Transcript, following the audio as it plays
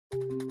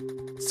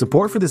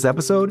Support for this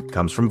episode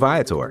comes from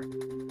Viator.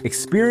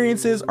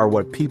 Experiences are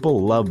what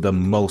people love the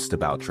most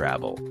about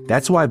travel.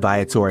 That's why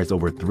Viator has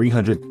over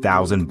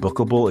 300,000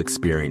 bookable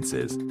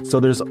experiences,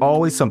 so there's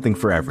always something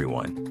for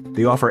everyone.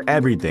 They offer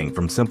everything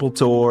from simple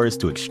tours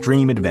to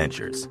extreme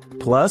adventures.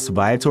 Plus,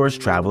 Viator's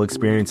travel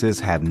experiences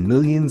have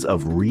millions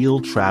of real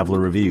traveler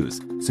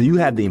reviews, so you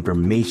have the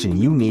information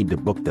you need to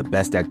book the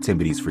best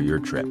activities for your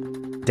trip.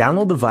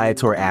 Download the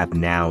Viator app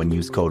now and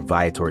use code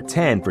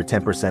Viator10 for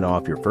 10%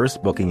 off your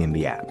first booking in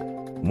the app.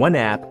 One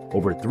app,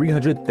 over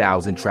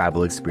 300,000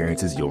 travel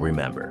experiences you'll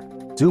remember.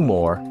 Do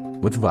more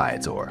with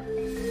Viator.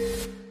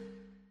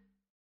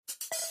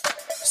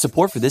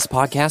 Support for this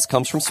podcast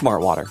comes from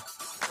Smartwater.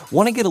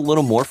 Want to get a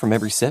little more from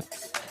every sip?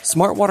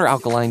 Smartwater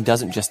Alkaline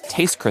doesn't just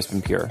taste crisp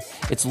and pure.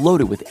 It's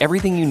loaded with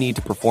everything you need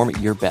to perform at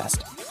your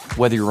best,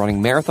 whether you're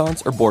running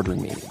marathons or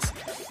boardroom meetings.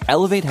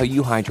 Elevate how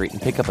you hydrate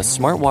and pick up a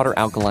Smartwater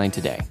Alkaline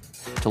today.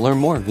 To learn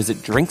more, visit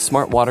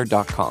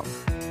drinksmartwater.com.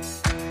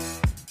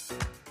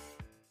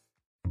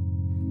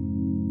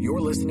 You're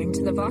listening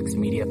to the Vox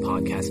Media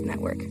Podcast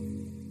Network.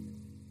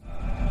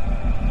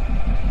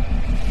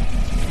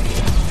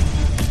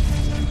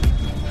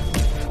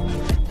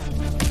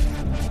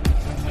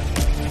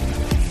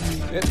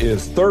 It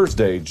is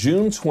Thursday,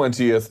 June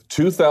 20th,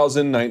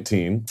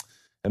 2019,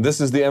 and this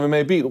is the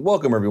MMA Beat.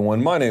 Welcome,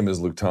 everyone. My name is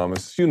Luke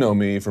Thomas. You know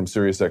me from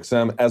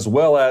SiriusXM, as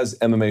well as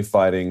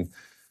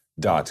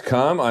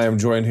MMAfighting.com. I am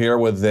joined here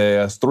with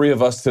three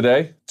of us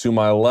today. To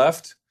my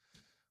left,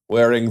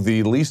 wearing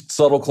the least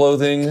subtle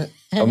clothing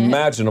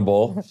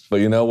imaginable, but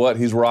you know what?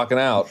 He's rocking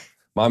out.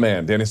 My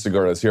man, Danny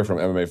Segura, is here from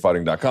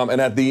MMAfighting.com. And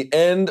at the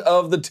end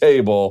of the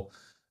table,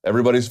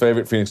 everybody's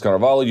favorite, Phoenix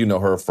Carnivale. You know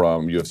her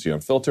from UFC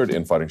Unfiltered,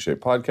 In Fighting Shape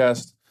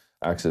Podcast,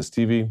 Access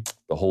TV,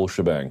 the whole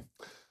shebang.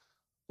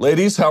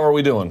 Ladies, how are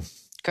we doing?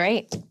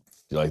 Great.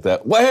 You like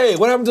that? Well, hey,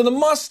 what happened to the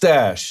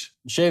mustache?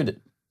 Shaved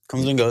it.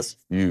 Comes and goes.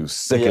 You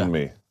sicken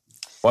me.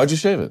 Why'd you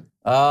shave it?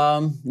 I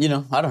don't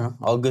know.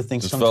 All good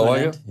things Just come felt to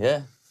like an it? end.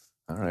 Yeah.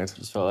 All right.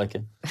 Just felt like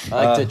it.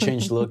 I like to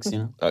change looks,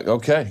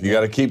 Okay. You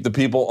got to keep the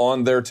people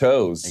on their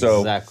toes.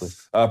 So, exactly.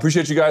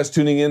 Appreciate you guys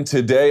tuning in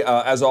today.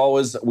 As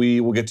always, we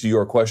will get to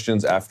your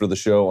questions after the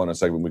show on a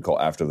segment we call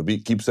After the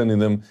Beat. Keep sending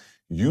them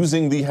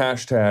using the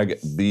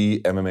hashtag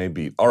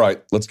 #BeatMMABeat. All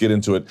right, let's get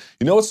into it.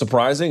 You know what's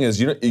surprising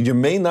is you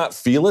may not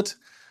feel it,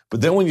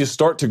 but then when you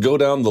start to go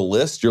down the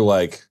list, you're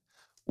like,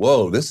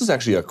 whoa, this is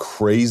actually a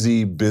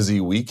crazy busy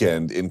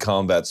weekend in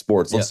combat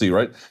sports. Let's see,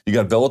 right? You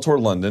got Bellator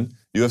London,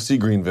 UFC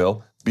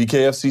Greenville,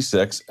 BKFC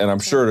 6, and I'm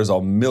sure there's a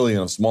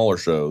million of smaller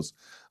shows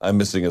I'm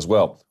missing as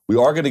well. We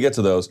are going to get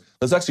to those.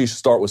 Let's actually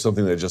start with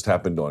something that just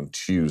happened on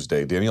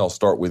Tuesday. Danny, I'll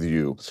start with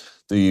you.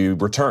 The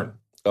return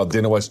of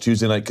Dana White's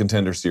Tuesday Night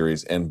Contender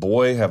Series. And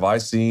boy, have I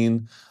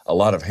seen a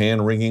lot of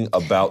hand-wringing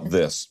about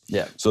this.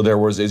 Yeah. So there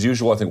was, as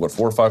usual, I think,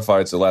 4 or 5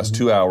 fights the last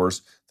 2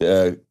 hours.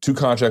 2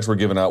 contracts were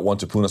given out, one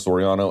to Puna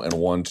Soriano and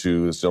one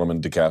to this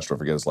gentleman, DeCastro. I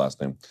forget his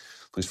last name.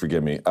 Please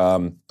forgive me.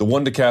 The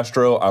one to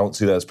Castro, I don't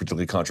see that as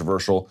particularly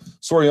controversial.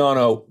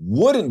 Soriano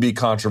wouldn't be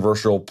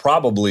controversial,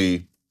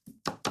 probably,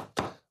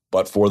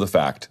 but for the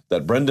fact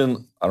that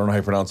Brendan, I don't know how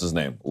you pronounce his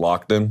name,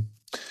 Loughnane,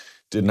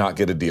 did not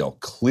get a deal.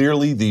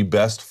 Clearly the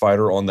best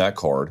fighter on that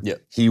card. Yeah.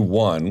 He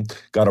won,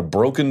 got a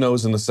broken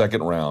nose in the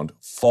second round,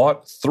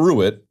 fought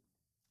through it,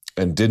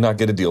 and did not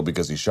get a deal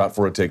because he shot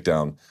for a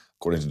takedown,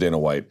 according to Dana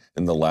White,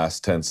 in the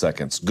last 10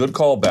 seconds. Good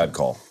call, bad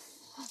call?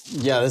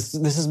 Yeah, this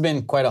has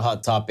been quite a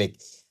hot topic.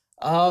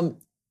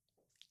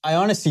 I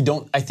honestly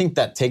don't. I think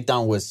that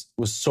takedown was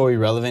so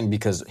irrelevant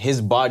because his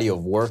body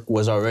of work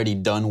was already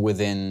done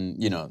within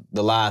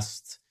the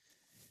last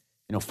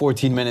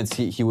 14 minutes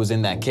he was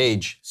in that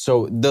cage.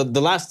 So the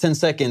last 10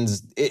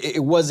 seconds,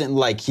 it wasn't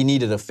like he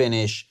needed a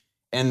finish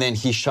and then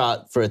he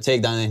shot for a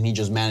takedown and he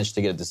just managed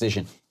to get a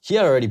decision. He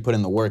had already put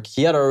in the work.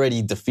 He had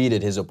already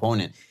defeated his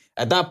opponent.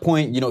 At that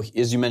point,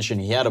 as you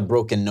mentioned, he had a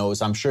broken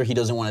nose. I'm sure he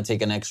doesn't want to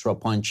take an extra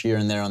punch here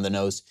and there on the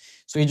nose.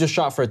 So he just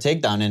shot for a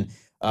takedown. And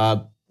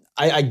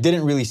I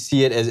didn't really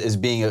see it as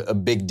being a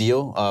big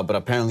deal, but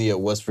apparently it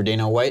was for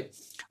Dana White.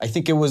 I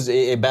think it was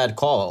a bad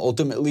call.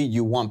 Ultimately,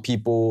 you want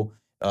people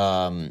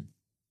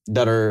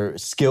that are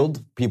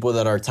skilled, people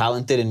that are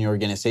talented in your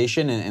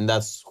organization, and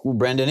that's who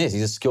Brandon is.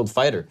 He's a skilled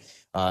fighter,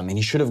 and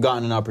he should have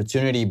gotten an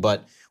opportunity,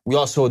 but we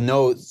also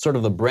know sort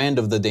of the brand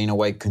of the Dana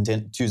White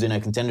Tuesday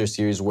Night Contender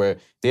Series where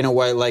Dana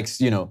White likes,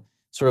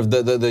 sort of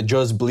the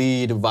just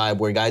bleed vibe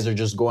where guys are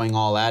just going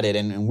all at it.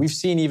 And we've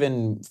seen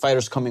even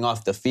fighters coming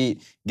off the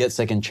feet get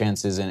second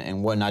chances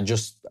and whatnot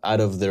just out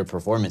of their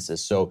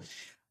performances. So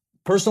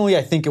personally,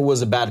 I think it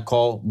was a bad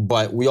call,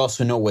 but we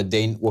also know what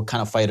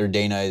kind of fighter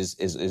Dana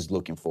is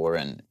looking for.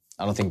 And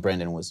I don't think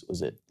Brandon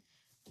was it.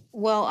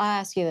 Well, I'll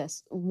ask you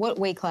this. What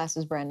weight class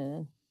is Brandon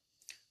in?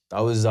 That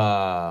was...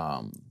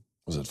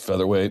 was it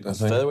featherweight, I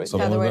think? Featherweight?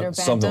 Featherweight or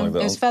bantam? Something like that.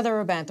 It was feather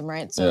or bantam,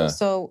 right?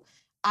 So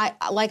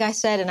like I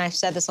said, and I've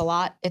said this a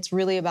lot, it's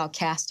really about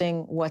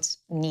casting what's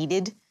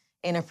needed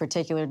in a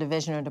particular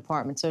division or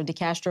department. So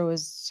DeCastro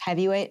was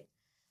heavyweight.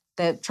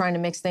 They're trying to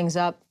mix things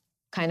up,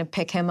 kind of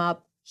pick him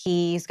up.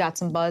 He's got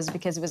some buzz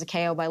because it was a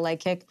KO by leg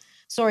kick.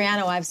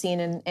 Soriano I've seen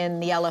in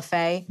the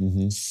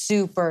LFA,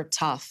 super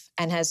tough,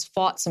 and has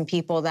fought some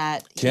people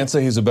that... Can't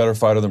say he's a better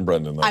fighter than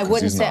Brendan, though.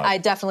 I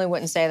definitely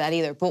wouldn't say that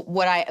either. But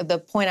the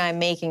point I'm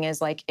making is,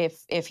 like,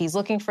 if he's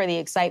looking for the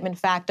excitement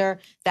factor,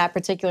 that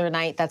particular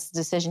night, that's the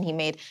decision he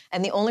made.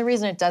 And the only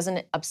reason it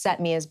doesn't upset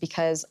me is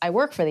because I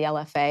work for the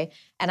LFA,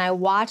 and I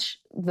watch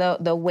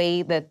the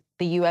way that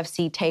the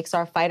UFC takes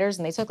our fighters,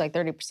 and they took like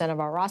 30% of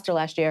our roster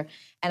last year,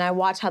 and I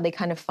watch how they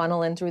kind of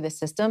funnel in through the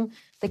system.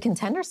 The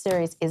Contender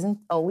Series isn't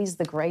always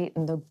the great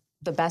and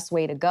the best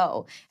way to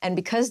go. And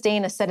because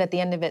Dana said at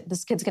the end of it,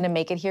 this kid's going to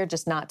make it here,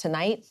 just not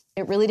tonight,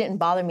 it really didn't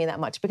bother me that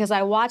much because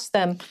I watched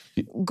them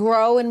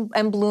grow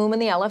and bloom in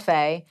the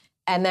LFA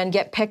and then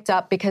get picked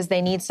up because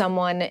they need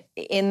someone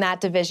in that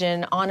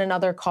division on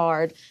another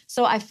card.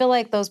 So I feel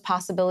like those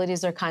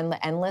possibilities are kind of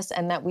endless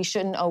and that we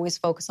shouldn't always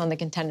focus on the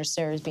Contender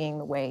Series being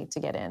the way to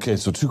get in. Okay,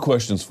 so 2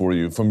 questions for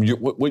you. From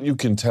what you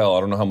can tell,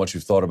 I don't know how much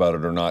you've thought about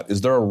it or not,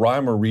 is there a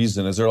rhyme or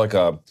reason? Is there like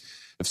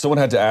if someone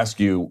had to ask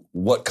you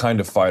what kind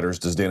of fighters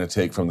does Dana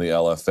take from the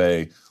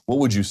LFA, what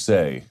would you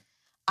say?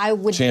 I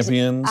would...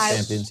 Champions?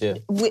 Champions,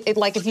 yeah.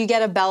 Like if you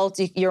get a belt,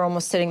 you're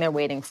almost sitting there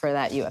waiting for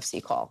that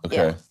UFC call. Okay,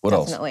 yeah, what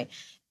else? Definitely.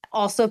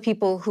 Also,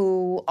 people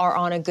who are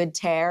on a good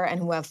tear and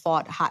who have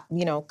fought,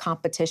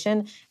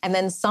 competition. And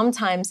then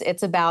sometimes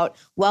it's about,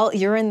 well,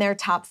 you're in their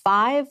top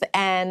 5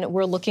 and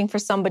we're looking for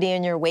somebody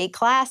in your weight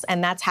class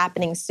and that's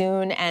happening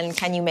soon and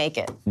can you make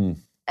it?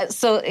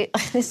 So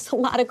there's a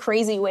lot of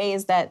crazy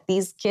ways that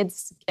these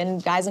kids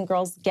and guys and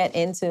girls get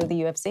into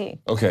the UFC.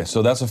 Okay,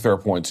 so that's a fair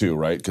point too,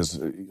 right?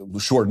 Because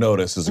short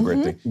notice is a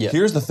great thing. Yeah.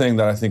 Here's the thing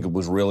that I think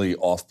was really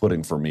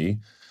off-putting for me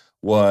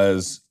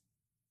was...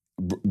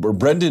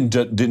 Brendan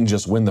didn't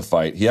just win the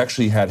fight. He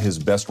actually had his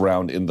best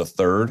round in the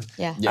 3rd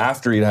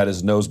after he'd had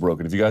his nose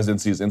broken. If you guys didn't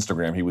see his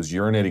Instagram, he was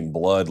urinating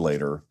blood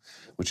later,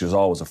 which is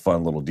always a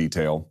fun little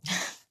detail.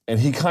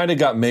 And he kind of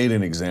got made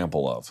an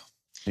example of.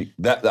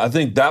 I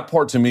think that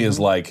part to me is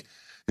like,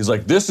 he's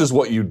like, this is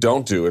what you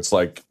don't do. It's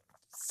like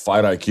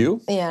fight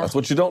IQ. Yeah. That's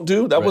what you don't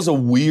do. That was a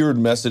weird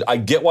message. I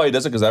get why he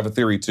does it because I have a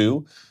theory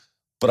too.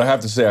 But I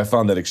have to say, I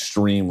found that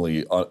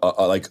extremely,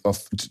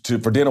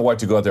 for Dana White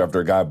to go out there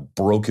after a guy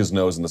broke his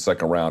nose in the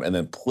 2nd round and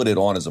then put it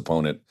on his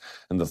opponent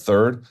in the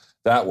 3rd,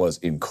 that was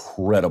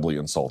incredibly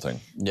insulting.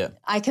 Yeah.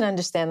 I can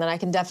understand that. I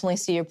can definitely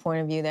see your point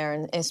of view there,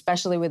 and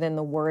especially within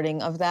the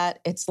wording of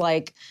that. It's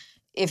like,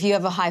 if you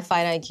have a high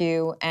fight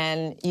IQ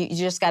and you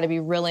just got to be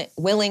really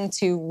willing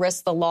to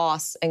risk the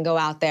loss and go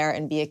out there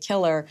and be a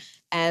killer,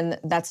 and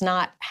that's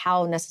not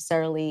how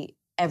necessarily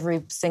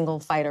every single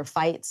fighter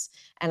fights.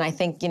 And I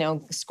think,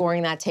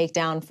 scoring that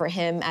takedown for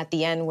him at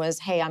the end was,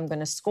 hey, I'm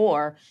going to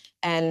score.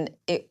 And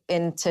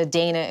to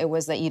Dana, it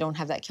was that you don't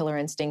have that killer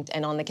instinct.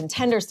 And on the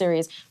Contender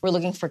Series, we're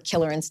looking for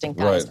killer instinct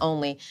guys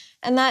only.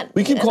 And that...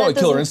 We keep calling it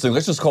killer instinct.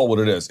 Let's just call it what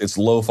it is. It's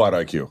low fight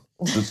IQ.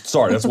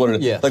 Sorry, that's what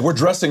it is. Yeah. Like, we're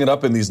dressing it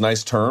up in these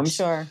nice terms.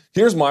 Sure.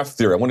 Here's my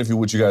theory. I wonder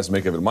what you guys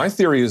make of it. My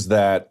theory is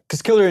that...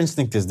 Because killer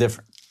instinct is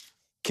different.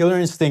 Killer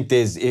instinct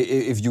is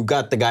if you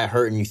got the guy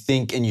hurt and you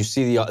think and you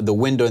see the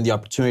window and the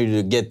opportunity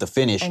to get the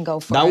finish. And go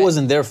for that it.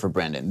 wasn't there for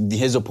Brendan.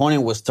 His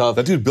opponent was tough.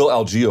 That dude, Bill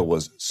Algeo,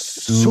 was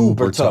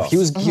super tough. He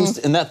was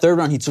in that 3rd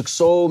round, he took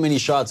so many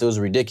shots, it was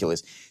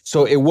ridiculous.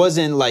 So it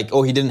wasn't like,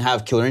 he didn't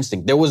have killer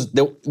instinct. There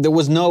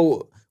was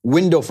no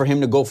window for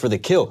him to go for the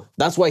kill.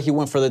 That's why he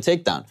went for the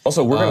takedown.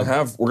 Also, we're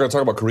gonna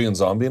talk about Korean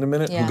Zombie in a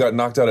minute, who got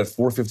knocked out at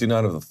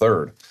 4:59 of the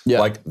 3rd. Yeah.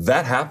 Like,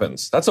 that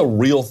happens. That's a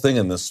real thing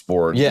in this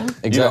sport. Yeah,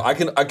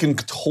 exactly. I can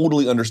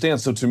totally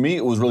understand. So to me,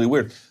 it was really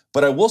weird.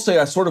 But I will say,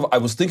 I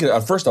was thinking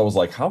at first, I was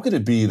like, how could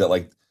it be that,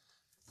 like,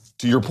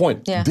 to your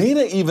point,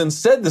 Dana even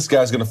said this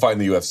guy's gonna fight in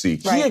the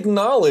UFC. Right. He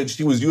acknowledged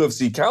he was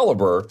UFC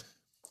caliber.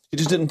 He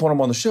just didn't put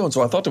him on the show. And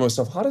so I thought to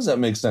myself, how does that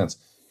make sense?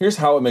 Here's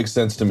how it makes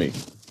sense to me.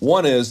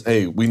 One is,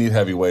 hey, we need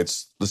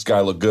heavyweights. This guy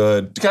looked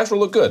good. DeCastro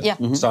looked good. Yeah.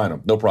 Sign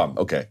him. No problem.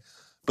 Okay.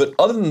 But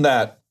other than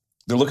that,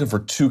 they're looking for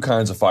 2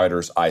 kinds of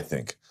fighters, I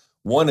think.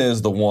 One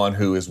is the one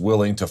who is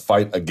willing to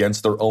fight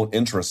against their own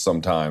interests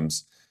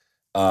sometimes,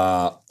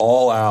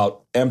 all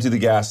out, empty the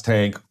gas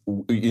tank.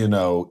 You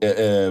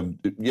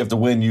have to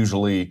win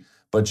usually,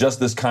 but just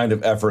this kind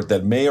of effort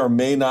that may or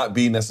may not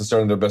be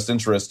necessarily in their best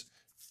interest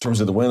in terms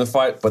of the win of the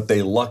fight, but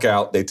they luck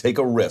out. They take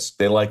a risk.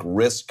 They like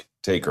risk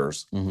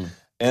takers,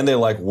 and they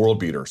like world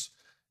beaters.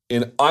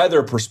 In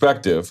either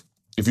perspective,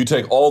 if you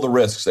take all the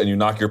risks and you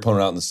knock your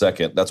opponent out in the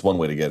 2nd, that's one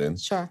way to get in.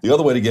 Sure. The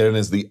other way to get in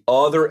is the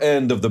other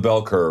end of the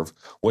bell curve.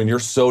 When you're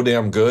so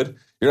damn good,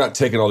 you're not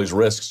taking all these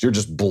risks. You're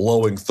just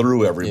blowing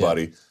through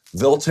everybody. Yeah.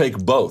 They'll take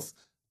both.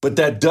 But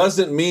that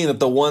doesn't mean that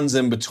the ones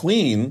in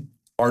between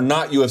are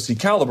not UFC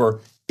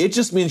caliber. It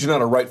just means you're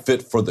not a right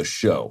fit for the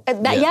show.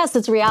 Yes,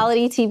 it's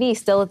reality TV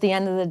still at the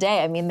end of the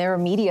day. I mean, they're a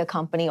media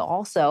company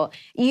also.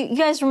 You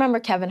guys remember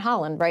Kevin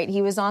Holland, right?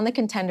 He was on the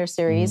Contender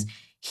Series.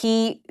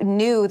 he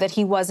knew that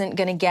he wasn't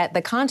going to get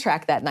the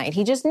contract that night.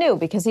 He just knew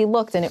because he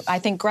looked, and I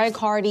think Greg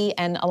Hardy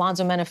and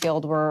Alonzo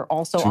Menafield were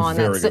also on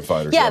very that. good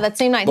fighters. Yeah, that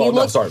same night. Well, he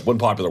looked, one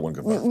popular, one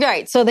good fighter.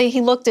 Right. So he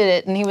looked at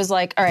it and he was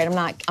like, all right,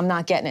 I'm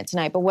not getting it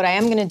tonight. But what I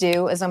am going to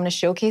do is I'm going to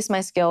showcase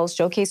my skills,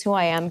 showcase who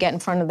I am, get in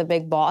front of the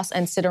big boss,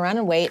 and sit around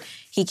and wait.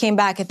 He came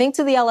back, I think,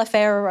 to the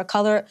LFA or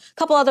a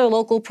couple other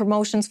local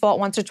promotions, fought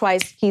once or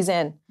twice. He's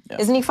in. Yeah.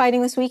 Isn't he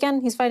fighting this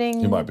weekend? He's fighting.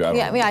 He might be. I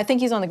don't know. I think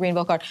he's on the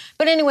Greenville card.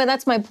 But anyway,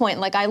 that's my point.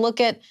 Like, I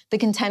look at the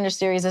Contender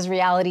Series as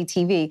reality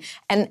TV,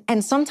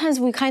 and sometimes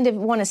we kind of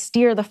want to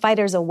steer the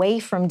fighters away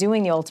from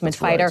doing the Ultimate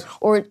Fighter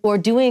or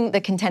doing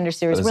the Contender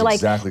Series. We're like,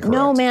 exactly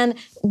no, man,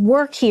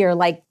 work here.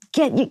 Like,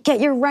 get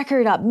your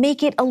record up,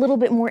 make it a little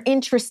bit more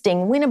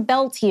interesting, win a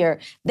belt here,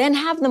 then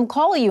have them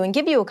call you and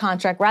give you a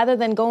contract rather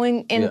than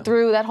going in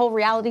through that whole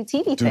reality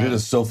TV thing. Dude, it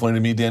is so funny to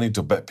me, Danny,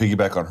 to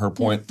piggyback on her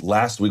point.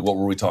 Last week, what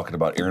were we talking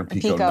about? Aaron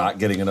Pico not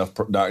getting enough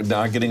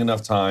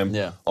time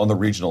on the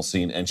regional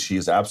scene, and she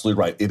is absolutely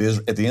right. It is,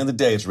 at the end of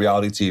the day, it's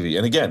reality TV.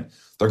 And again,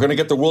 they're going to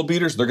get the world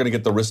beaters, they're going to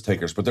get the risk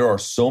takers, but there are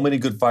so many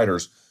good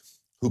fighters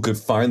who could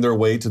find their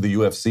way to the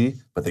UFC,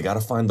 but they got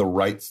to find the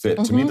right fit.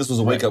 Mm-hmm. To me, this was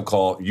a wake-up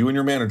call. You and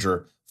your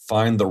manager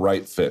find the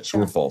right fit.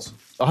 True or false?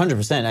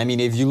 100%. I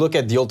mean, if you look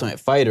at the Ultimate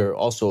Fighter,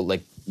 also,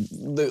 like,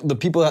 the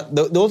people that,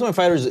 the Ultimate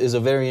Fighter is a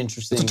very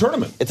interesting... It's a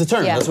tournament. It's a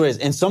tournament, that's what it is.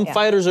 And some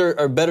fighters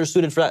are better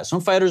suited for that.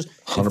 Some fighters,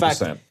 100%. In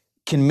fact,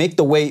 can make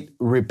the weight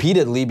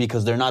repeatedly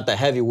because they're not that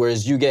heavy,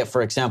 whereas you get,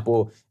 for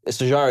example,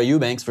 Sijara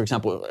Eubanks, for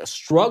example,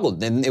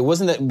 struggled. And it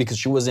wasn't that because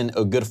she wasn't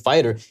a good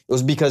fighter. It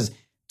was because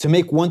to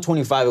make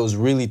 125, it was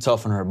really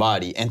tough on her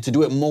body. And to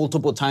do it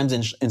multiple times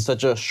in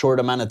such a short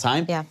amount of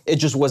time, it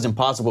just wasn't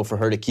possible for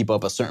her to keep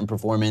up a certain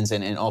performance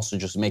and also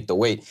just make the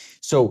weight.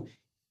 So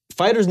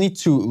fighters need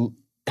to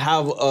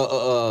have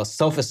a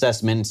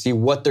self-assessment, see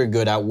what they're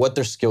good at, what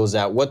their skills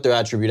at, what their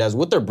attribute is,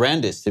 what their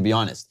brand is, to be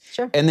honest.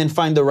 Sure. And then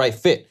find the right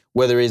fit,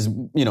 whether it's,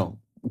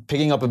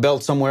 picking up a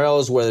belt somewhere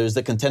else, whether it's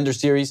the Contender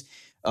Series.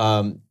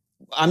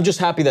 I'm just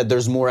happy that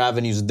there's more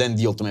avenues than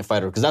the Ultimate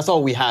Fighter because that's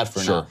all we had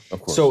for now.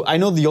 Of course. So I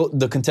know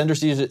the Contender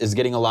Series is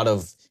getting a lot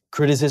of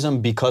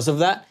criticism because of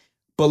that.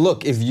 But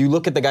look, if you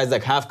look at the guys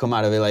that have come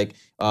out of it, like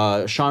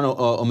Sean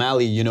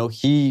O'Malley,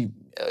 he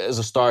is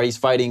a star. He's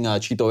fighting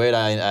Chito Vera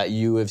at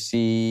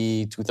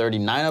UFC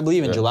 239, I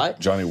believe, in July.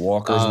 Johnny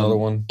Walker's another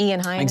one.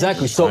 Ian Heinisch.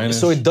 Exactly.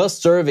 So it does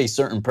serve a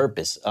certain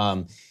purpose.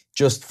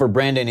 Just for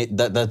Brandon,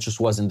 that just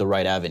wasn't the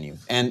right avenue.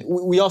 And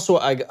I also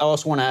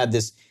want to add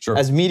this. Sure.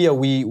 As media,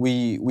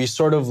 we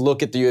sort of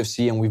look at the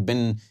UFC and we've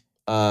been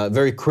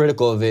very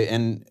critical of it.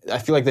 And I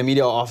feel like the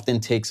media often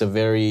takes a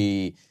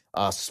very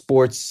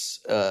sports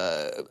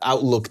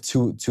outlook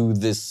to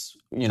this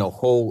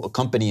whole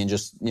company and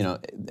just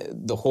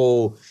the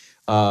whole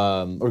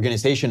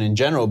organization in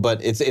general.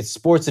 But it's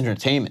sports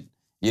entertainment,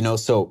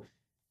 So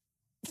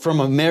from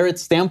a merit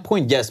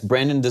standpoint, yes,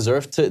 Brandon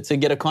deserved to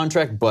get a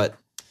contract, but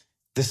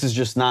this is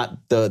just not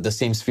the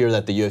same sphere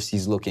that the UFC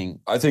is looking.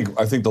 I think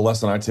the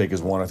lesson I take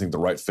is one. I think the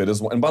right fit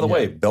is one. And by the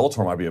way,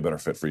 Bellator might be a better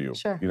fit for you.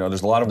 Sure.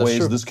 There's a lot of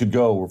ways this could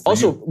go.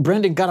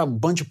 Brandon got a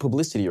bunch of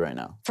publicity right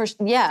now.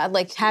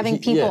 Like having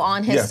people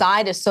on his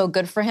side is so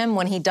good for him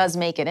when he does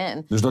make it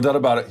in. There's no doubt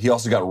about it. He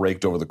also got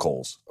raked over the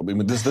coals. I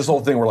mean, this whole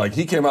thing where like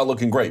he came out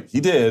looking great. He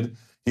did.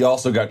 He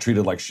also got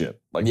treated like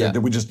shit.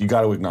 You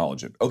got to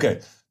acknowledge it.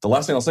 Okay. The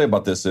last thing I'll say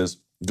about this is,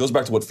 it goes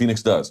back to what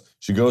Phoenix does.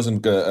 She goes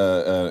and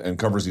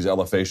covers these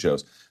LFA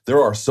shows.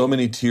 There are so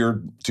many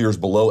tiers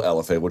below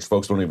LFA, which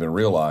folks don't even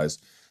realize.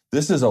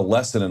 This is a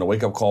lesson and a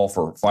wake-up call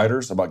for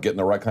fighters about getting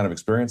the right kind of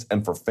experience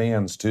and for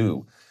fans,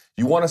 too.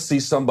 You want to see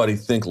somebody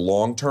think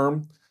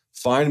long-term,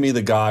 find me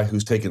the guy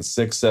who's taken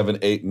 6, 7,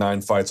 8,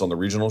 9 fights on the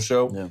regional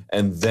show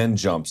and then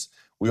jumps.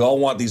 We all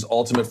want these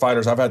ultimate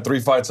fighters. I've had 3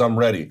 fights. I'm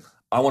ready.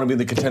 I want to be in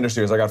the Contender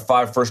Series. I got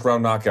 5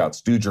 first-round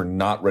knockouts. Dude, you're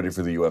not ready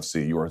for the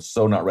UFC. You are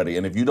so not ready.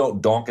 And if you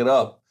don't donk it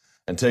up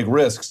and take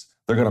risks,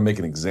 they're going to make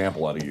an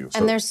example out of you.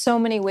 And there's so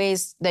many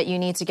ways that you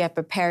need to get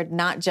prepared,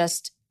 not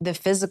just the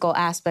physical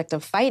aspect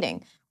of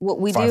fighting. What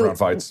we 5-round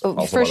fights,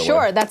 also, for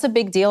sure, that's a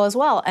big deal as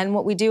well. And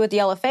what we do at the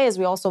LFA is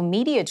we also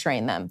media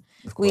train them.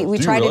 We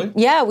try to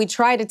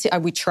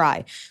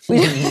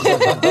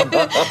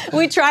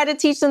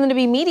teach them to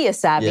be media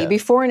savvy. Yeah.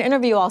 Before an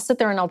interview, I'll sit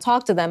there and I'll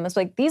talk to them. It's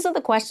like, these are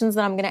the questions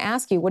that I'm going to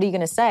ask you. What are you going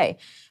to say?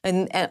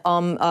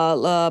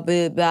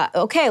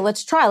 Okay,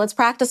 let's try. Let's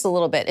practice a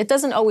little bit. It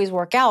doesn't always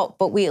work out,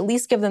 but we at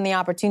least give them the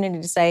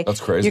opportunity to say, that's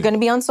crazy. You're going to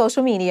be on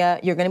social media.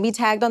 You're going to be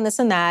tagged on this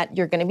and that.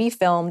 You're going to be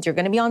filmed. You're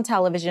going to be on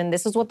television.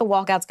 This is what the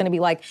walkout's going to be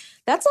like.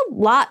 That's a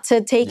lot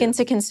to take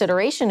into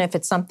consideration if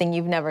it's something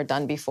you've never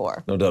done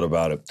before. No doubt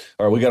about it.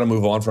 All right, we got to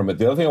move on from it.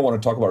 The other thing I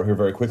want to talk about here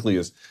very quickly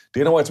is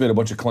Dana White's made a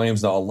bunch of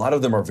claims. Now, a lot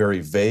of them are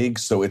very vague,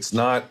 so it's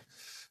hard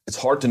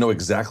to know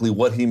exactly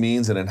what he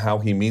means and how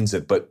he means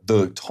it. But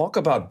the talk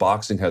about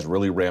boxing has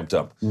really ramped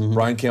up. Mm-hmm.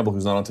 Brian Campbell,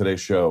 who's not on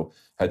today's show,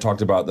 had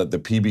talked about that the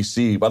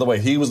PBC, by the way,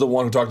 he was the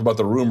one who talked about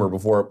the rumor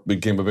before it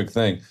became a big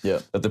thing,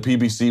 that the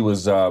PBC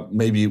was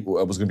maybe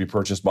was going to be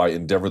purchased by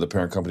Endeavor, the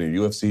parent company of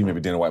UFC.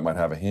 Maybe Dana White might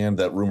have a hand.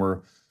 That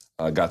rumor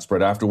got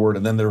spread afterward.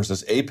 And then there was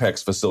this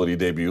Apex facility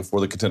debut for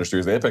the Contender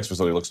Series. The Apex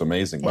facility looks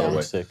amazing, by the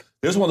way. Sick.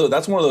 That's one of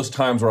those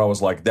times where I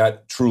was like,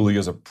 that truly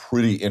is a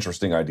pretty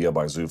interesting idea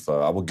by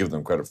Zuffa. I will give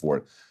them credit for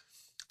it.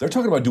 They're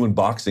talking about doing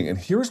boxing, and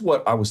here's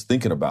what I was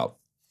thinking about.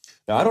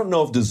 Now, I don't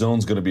know if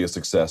DAZN's going to be a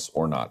success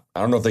or not. I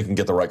don't know if they can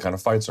get the right kind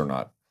of fights or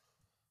not.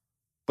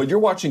 But you're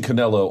watching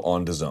Canelo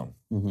on DAZN.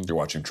 Mm-hmm. You're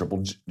watching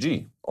Triple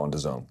G on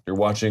DAZN. You're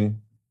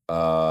watching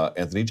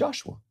Anthony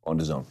Joshua on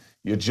DAZN.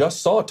 You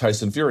just saw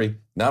Tyson Fury,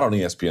 not on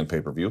ESPN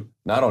pay-per-view,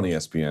 not on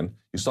ESPN.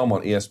 You saw him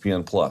on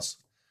ESPN Plus.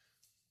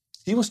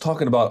 He was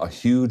talking about a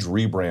huge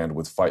rebrand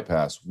with Fight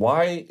Pass.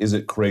 Why is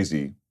it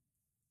crazy,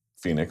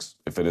 Phoenix,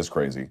 if it is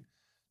crazy,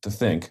 to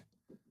think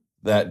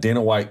that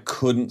Dana White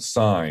couldn't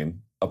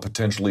sign a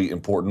potentially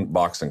important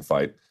boxing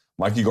fight?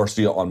 Mikey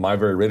Garcia on my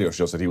very radio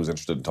show said he was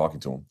interested in talking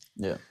to him.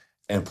 Yeah.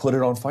 And put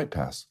it on Fight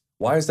Pass.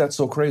 Why is that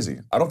so crazy?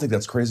 I don't think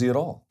that's crazy at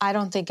all. I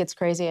don't think it's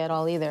crazy at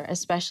all either,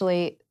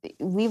 especially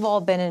we've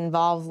all been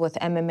involved with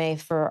MMA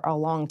for a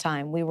long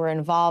time. We were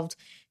involved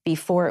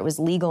before it was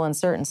legal in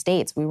certain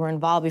states. We were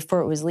involved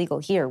before it was legal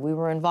here. We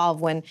were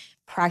involved when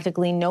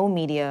practically no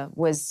media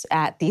was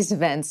at these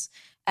events.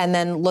 And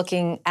then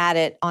looking at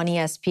it on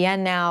ESPN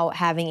now,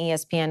 having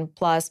ESPN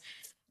Plus,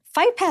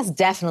 Fight Pass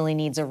definitely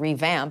needs a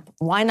revamp.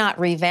 Why not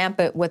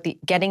revamp it with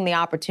getting the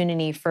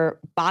opportunity for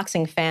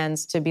boxing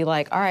fans to be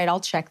like, all right,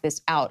 I'll check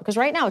this out. Because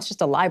right now it's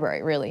just a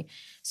library, really.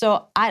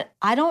 So I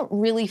don't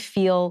really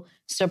feel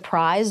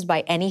surprised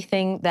by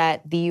anything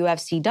that the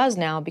UFC does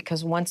now,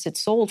 because once it's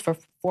sold for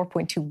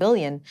 $4.2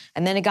 billion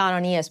and then it got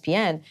on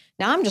ESPN,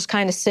 now I'm just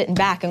kind of sitting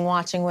back and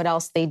watching what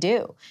else they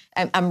do.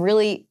 I'm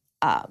really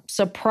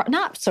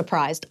not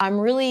surprised. I'm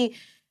really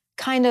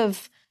kind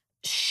of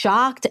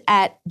shocked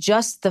at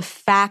just the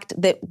fact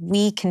that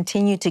we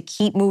continue to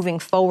keep moving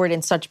forward in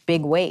such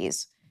big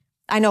ways.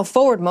 I know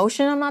forward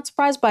motion I'm not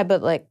surprised by,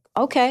 but like,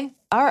 okay,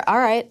 all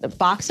right,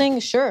 boxing,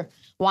 sure,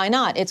 why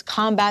not? It's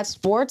combat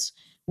sports.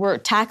 We're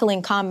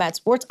tackling combat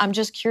sports. I'm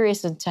just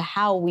curious as to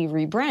how we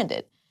rebrand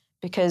it,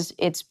 because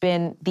it's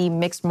been the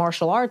mixed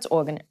martial arts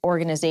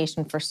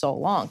organization for so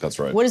long. That's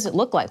right. What does it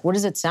look like? What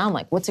does it sound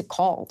like? What's it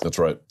called? That's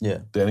right. Yeah.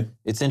 Danny?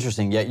 It's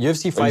interesting. Yeah,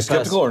 UFC Fight Pass. Are you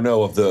skeptical or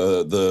no of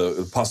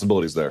the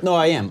possibilities there? No,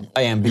 I am.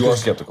 Because, you are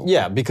skeptical?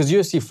 Yeah, because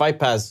UFC Fight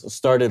Pass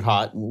started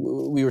hot.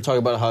 We were talking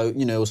about how, it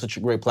was such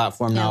a great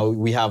platform. Now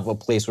we have a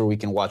place where we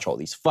can watch all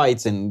these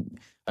fights. And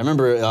I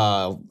remember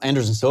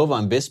Anderson Silva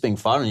and Bisping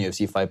fought on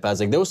UFC Fight Pass.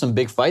 Like, there were some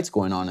big fights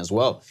going on as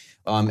well.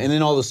 And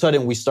then all of a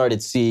sudden, we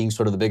started seeing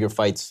sort of the bigger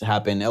fights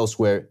happen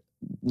elsewhere,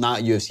 not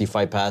UFC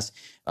Fight Pass,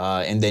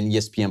 and then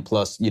ESPN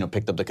Plus,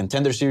 picked up the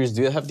Contender Series.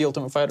 Do you have the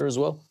Ultimate Fighter as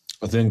well?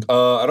 I think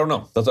I don't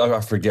know.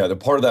 I forget.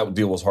 Part of that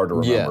deal was hard to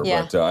remember,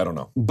 but I don't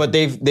know. But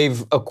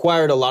they've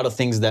acquired a lot of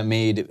things that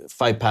made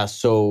Fight Pass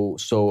so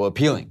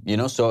appealing.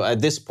 So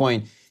at this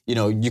point,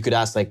 you could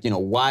ask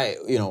why,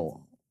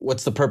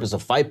 what's the purpose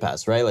of Fight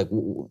Pass, right? Like,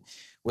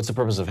 what's the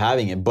purpose of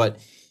having it? But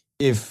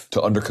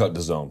to undercut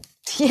DAZN.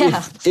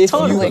 Yeah,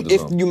 totally.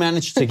 If you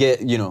manage to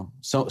get,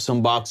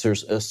 some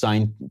boxers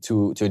assigned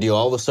to a deal,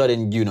 all of a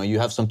sudden, you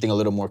have something a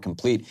little more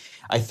complete.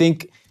 I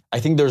think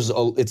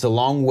it's a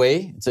long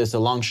way. It's a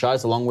long shot.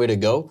 It's a long way to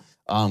go.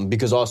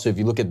 Because also, if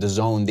you look at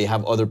DAZN, they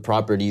have other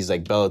properties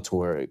like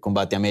Bellator,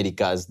 Combate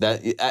Americas,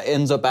 that it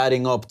ends up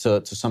adding up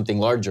to something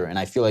larger. And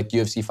I feel like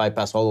UFC Fight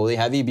Pass, although they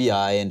have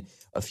EBI and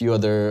a few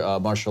other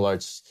martial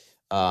arts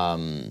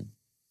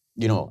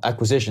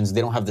acquisitions,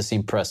 they don't have the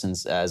same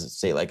presence as,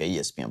 say, like a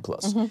ESPN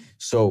Plus. Mm-hmm.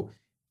 So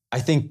I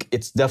think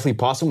it's definitely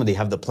possible. They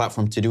have the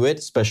platform to do it,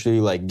 especially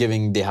like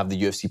they have the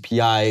UFC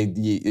PI,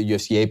 the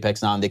UFC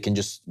Apex now, and they can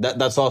just,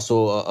 that's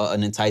also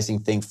an enticing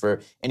thing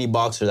for any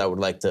boxer that would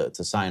like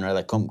to sign, right?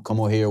 Like, come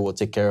over here, we'll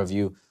take care of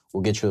you,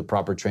 we'll get you the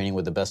proper training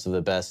with the best of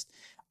the best.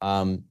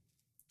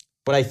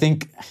 But I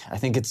think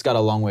it's got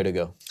a long way to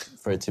go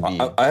for it to be.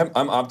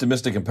 I'm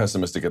optimistic and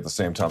pessimistic at the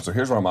same time. So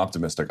here's where I'm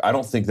optimistic. I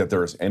don't think that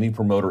there is any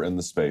promoter in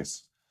the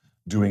space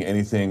doing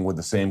anything with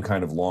the same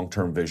kind of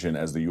long-term vision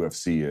as the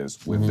UFC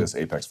is with this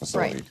Apex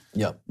facility. Right.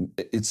 Yep.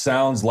 It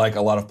sounds like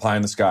a lot of pie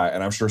in the sky,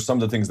 and I'm sure some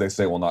of the things they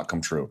say will not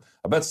come true.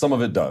 I bet some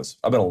of it does.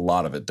 I bet a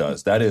lot of it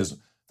does. That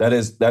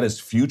is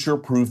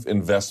future-proof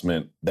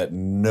investment that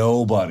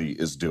nobody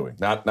is doing,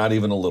 not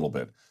even a little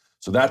bit.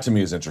 So that to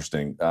me is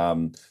interesting.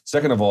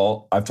 Second of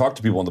all, I've talked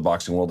to people in the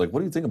boxing world, like, what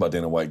do you think about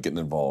Dana White getting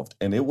involved?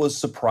 And it was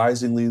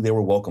surprisingly, they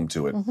were welcome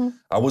to it. Mm-hmm.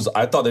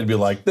 I thought they'd be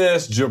like,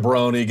 this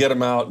jabroni, get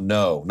him out.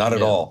 No, not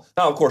at all.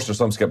 Now, of course, there's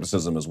some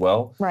skepticism as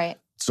well. Right.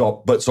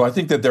 So I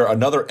think that they're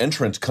another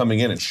entrant coming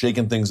in and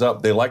shaking things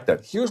up. They like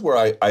that. Here's where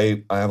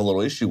I have a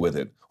little issue with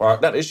it. Or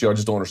not issue, I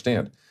just don't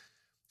understand.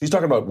 He's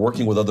talking about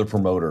working with other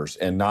promoters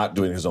and not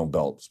doing his own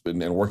belts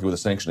and working with the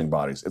sanctioning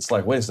bodies. It's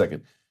like, wait a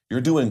second. You're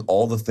doing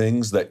all the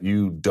things that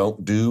you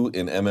don't do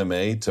in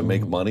MMA to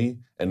make money,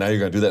 and now you're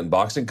going to do that in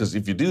boxing? Because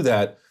if you do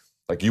that,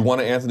 like, you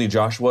want Anthony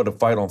Joshua to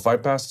fight on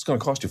Fight Pass, it's going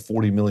to cost you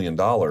 $40 million.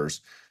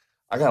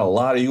 I got a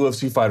lot of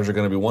UFC fighters are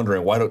going to be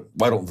wondering, why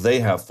don't they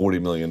have $40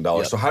 million?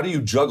 Yep. So how do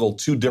you juggle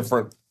two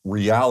different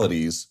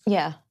realities?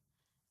 Yeah.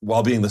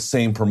 while being the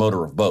same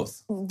promoter of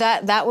both.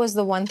 That was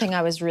the one thing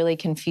I was really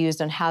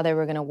confused on how they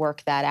were going to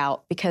work that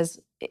out, because,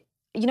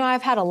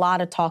 I've had a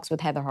lot of talks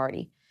with Heather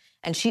Hardy,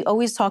 and she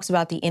always talks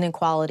about the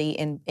inequality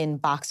in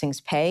boxing's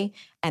pay,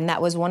 and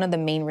that was one of the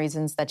main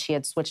reasons that she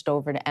had switched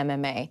over to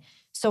MMA.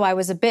 So I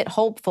was a bit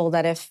hopeful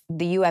that if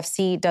the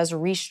UFC does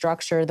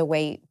restructure the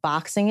way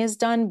boxing is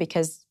done,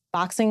 because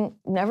boxing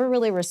never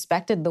really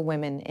respected the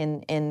women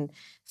in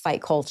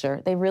fight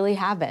culture. They really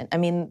haven't. I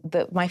mean,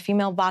 my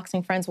female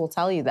boxing friends will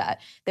tell you that.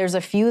 There's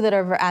a few that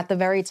are at the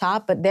very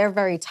top, but their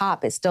very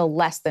top is still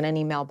less than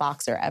any male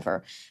boxer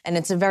ever. And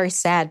it's a very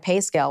sad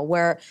pay scale,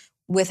 where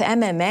with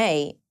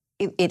MMA,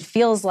 it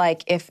feels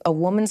like if a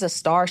woman's a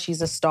star,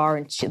 she's a star,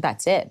 and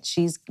that's it.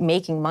 She's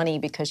making money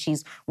because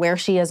she's where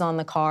she is on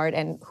the card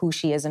and who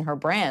she is in her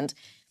brand.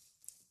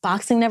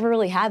 Boxing never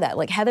really had that.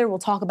 Like, Heather will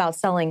talk about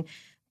selling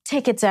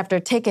tickets after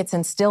tickets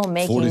and still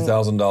making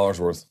 $40,000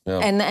 worth, yeah,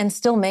 and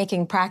still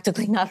making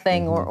practically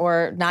nothing,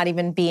 or not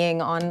even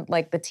being on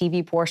like the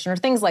TV portion or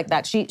things like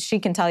that. She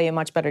can tell you in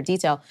much better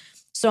detail.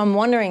 So I'm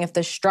wondering if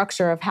the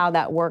structure of how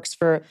that works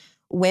for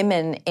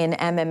women in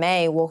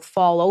MMA will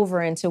fall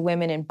over into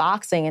women in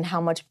boxing, and how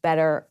much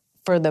better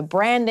for the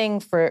branding,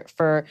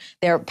 for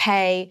their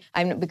pay.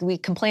 We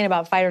complain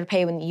about fighter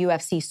pay in the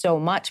UFC so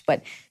much,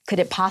 but could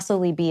it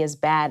possibly be as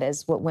bad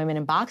as what women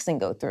in boxing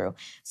go through?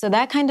 So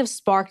that kind of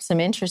sparked some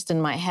interest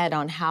in my head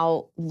on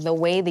how the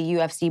way the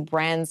UFC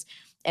brands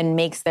and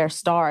makes their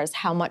stars,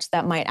 how much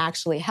that might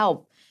actually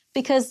help.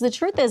 Because the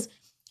truth is,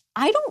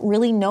 I don't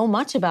really know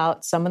much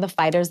about some of the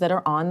fighters that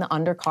are on the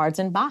undercards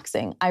in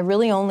boxing. I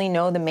really only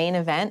know the main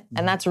event,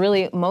 and that's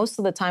really most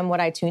of the time what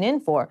I tune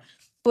in for.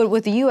 But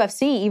with the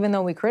UFC, even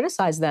though we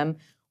criticize them,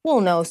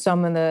 we'll know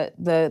some of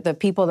the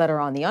people that are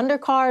on the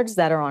undercards,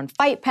 that are on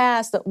Fight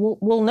Pass, that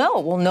we'll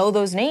know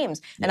those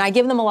names. Yeah. And I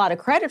give them a lot of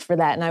credit for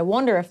that. And I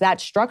wonder if that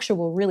structure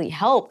will really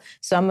help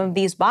some of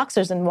these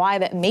boxers, and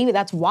maybe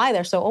that's why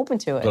they're so open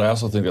to it. But I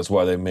also think that's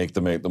why they make the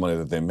money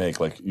that they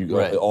make. Like,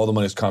 all the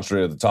money is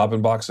concentrated at the top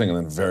in boxing, and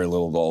then very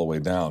little all the way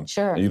down.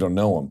 Sure. And you don't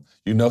know them.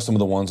 You know some of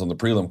the ones on the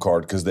prelim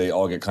card because they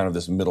all get kind of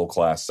this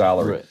middle-class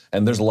salary. Right.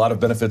 And there's a lot of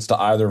benefits to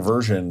either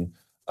version.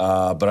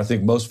 But I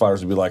think most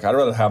fighters would be like, I'd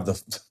rather have the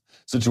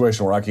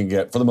situation where I can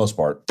get, for the most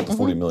part, the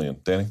 $40 million.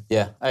 Danny?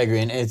 Yeah, I agree.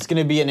 And it's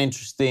going to be an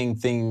interesting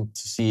thing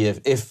to see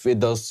if it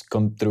does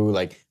come through,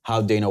 like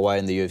how Dana White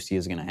and the UFC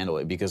is going to handle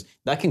it, because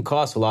that can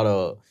cost a lot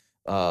of,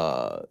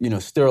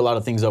 stir a lot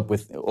of things up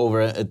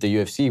over at the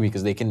UFC,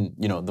 because they can,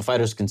 the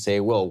fighters can say,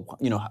 well,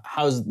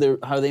 how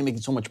are they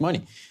making so much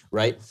money,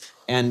 right?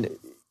 And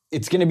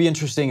it's going to be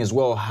interesting as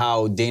well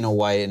how Dana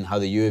White and how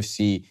the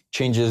UFC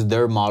changes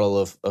their model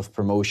of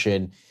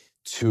promotion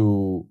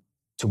to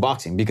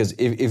boxing. Because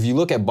if you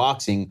look at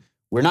boxing,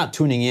 we're not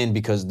tuning in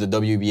because the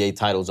WBA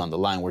title's on the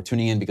line. We're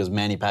tuning in because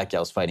Manny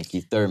Pacquiao's fighting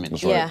Keith Thurman.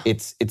 That's right.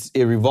 Yeah.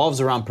 It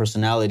revolves around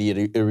personality.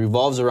 It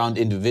revolves around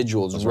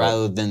individuals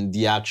rather than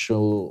the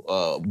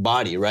actual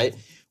body, right?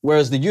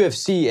 Whereas the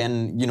UFC,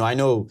 and I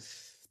know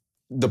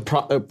the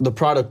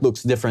product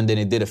looks different than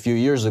it did a few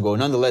years ago.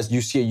 Nonetheless,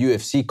 you see a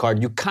UFC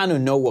card, you kind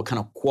of know what kind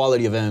of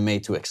quality of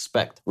MMA to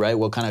expect, right?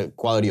 What kind of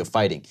quality of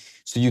fighting.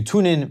 So you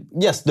tune in.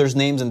 Yes, there's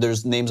names on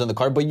the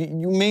card, but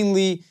you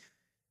mainly,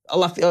 a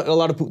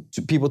lot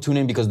of people tune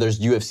in because there's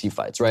UFC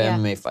fights, right? Yeah.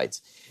 MMA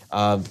fights.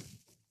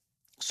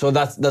 So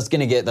that's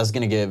gonna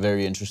get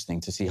very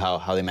interesting to see how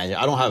they manage it.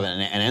 I don't have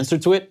an answer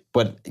to it,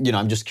 but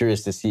I'm just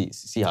curious to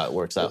see how it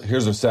works out.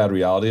 Here's a sad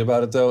reality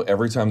about it, though.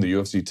 Every time the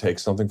UFC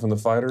takes something from the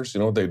fighters, you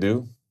know what they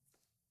do?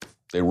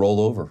 They roll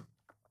over.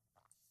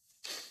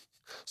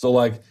 So,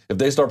 like, if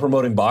they start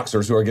promoting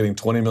boxers who are getting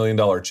 $20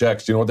 million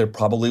checks, do you know what they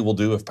probably will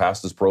do if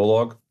past this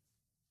prologue?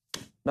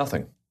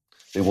 Nothing.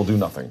 They will do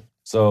nothing.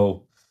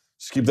 So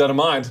just keep that in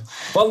mind.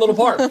 Fun little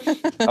part.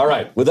 All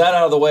right. With that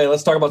out of the way,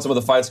 let's talk about some of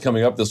the fights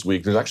coming up this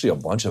week. There's actually a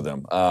bunch of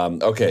them.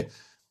 Okay.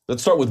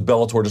 Let's start with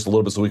Bellator just a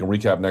little bit so we can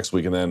recap next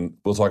week, and then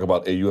we'll talk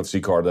about a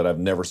UFC card that I've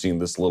never seen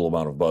this little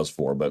amount of buzz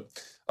for. But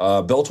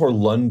Bellator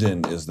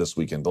London is this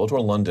weekend.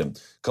 Bellator London.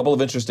 A couple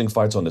of interesting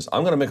fights on this.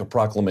 I'm going to make a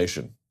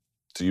proclamation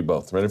to you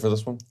both. Ready for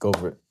this one? Go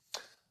for it.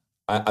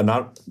 I'm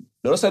not...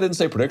 Notice I didn't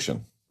say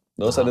prediction.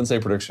 Oh,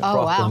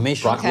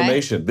 Proclamation. Wow.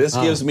 Proclamation. Okay. This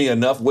gives me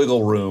enough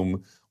wiggle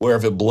room where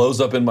if it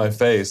blows up in my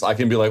face, I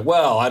can be like,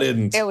 well, I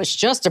didn't. It was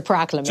just a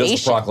proclamation.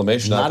 Just a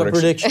proclamation, not a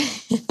prediction.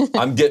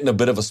 I'm getting a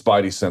bit of a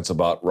spidey sense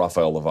about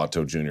Rafael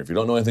Lovato Jr. If you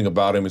don't know anything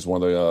about him, he's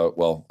one of the,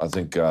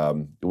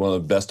 one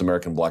of the best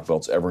American black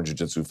belts ever in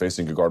jiu-jitsu,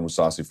 facing Gegard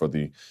Mousasi for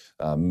the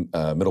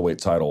middleweight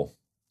title.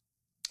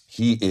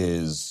 He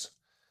is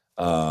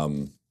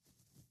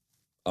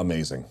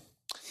amazing.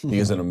 He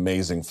is an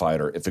amazing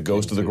fighter. If it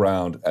goes to the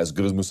ground, as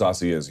good as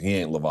Mousasi is, he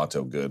ain't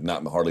Lovato good.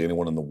 Not hardly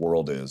anyone in the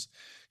world is.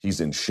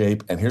 He's in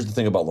shape. And here's the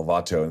thing about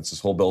Lovato, and it's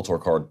this whole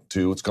Bellator card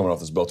too. It's coming off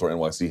this Bellator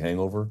NYC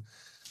hangover.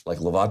 Like,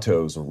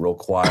 Lovato's a real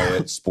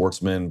quiet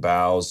sportsman,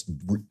 bows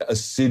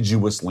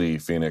assiduously,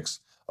 Phoenix,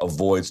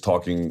 avoids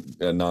talking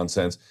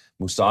nonsense.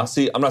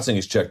 Mousasi, I'm not saying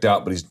he's checked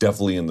out, but he's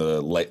definitely in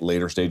the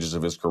later stages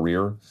of his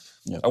career.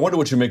 Yep. I wonder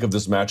what you make of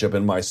this matchup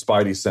and my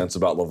spidey sense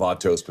about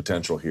Lovato's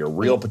potential here.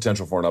 Real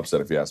potential for an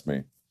upset, if you ask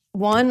me.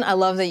 One, I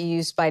love that you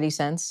use Spidey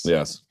sense.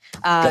 Yes.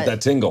 Got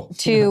that tingle.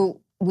 Two,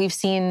 we've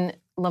seen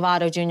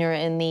Lovato Jr.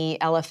 in the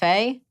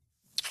LFA,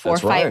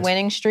 4-fight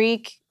winning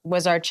streak,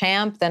 was our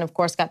champ, then of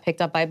course got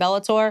picked up by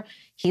Bellator.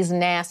 He's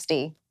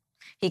nasty.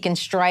 He can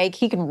strike,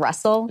 he can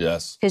wrestle.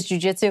 Yes. His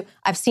jiu-jitsu.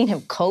 I've seen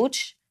him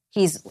coach.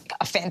 He's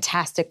a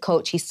fantastic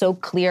coach. He's so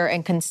clear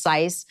and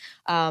concise.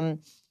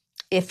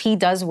 If he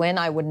does win,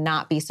 I would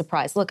not be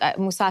surprised. Look,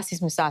 Mousasi's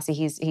Mousasi.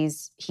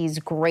 He's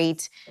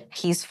great.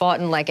 He's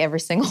fought in like every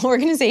single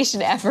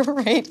organization ever,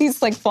 right?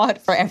 He's like fought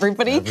for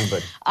everybody.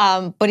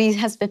 But he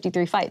has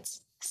 53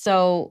 fights.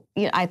 So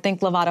I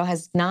think Lovato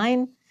has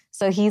 9.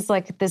 So he's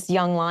like this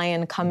young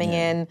lion coming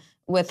in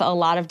with a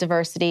lot of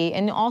diversity.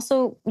 And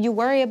also you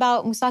worry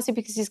about Mousasi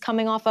because he's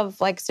coming off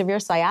of like severe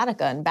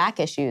sciatica and back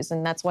issues.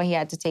 And that's why he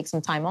had to take some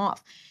time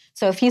off.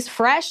 So if he's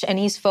fresh and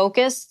he's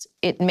focused,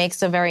 it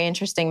makes a very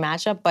interesting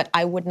matchup, but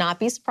I would not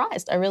be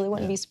surprised. I really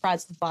wouldn't be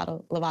surprised if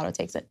Lovato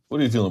takes it.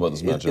 What are you feeling about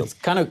this matchup? It's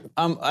kind of,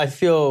 I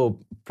feel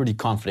pretty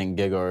confident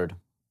Gegard.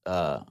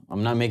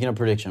 I'm not making a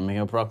prediction, I'm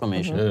making a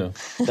proclamation. Yeah.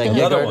 That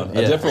Another one,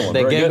 a different one.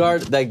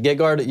 That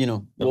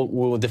Gegard,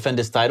 will defend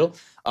his title.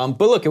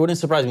 But look, it wouldn't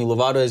surprise me.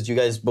 Lovato, as you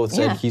guys both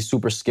said, he's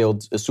super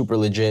skilled, super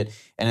legit.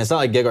 And it's not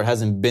like Gegard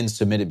hasn't been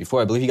submitted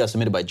before. I believe he got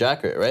submitted by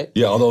Jacare, right?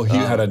 Yeah, although he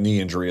had a knee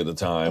injury at the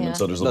time, and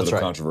so there's a little bit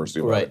of controversy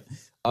about it.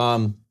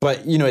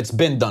 But, it's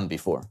been done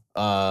before.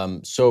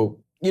 So,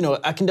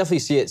 I can definitely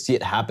see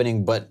it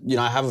happening. But,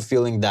 I have a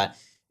feeling that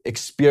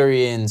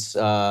experience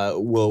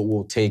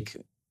will take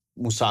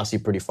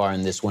Mousasi pretty far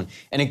in this one.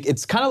 And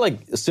it's kind of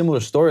like a similar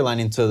storyline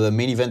into the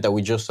main event that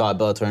we just saw at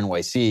Bellator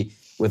NYC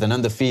with an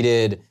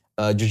undefeated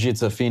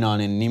jiu-jitsu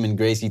phenom in Neiman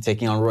Gracie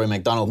taking on Roy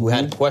McDonald, who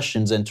had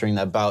questions entering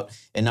that bout.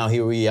 And now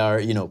here we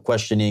are,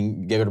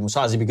 questioning Gegard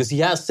Mousasi because he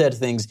has said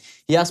things.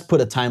 He has put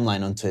a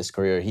timeline onto his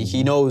career.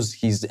 He knows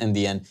he's in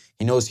the end.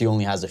 He knows he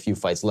only has a few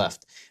fights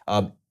left.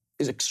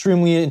 It's an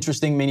extremely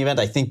interesting main event.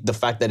 I think the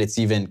fact that it's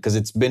even, because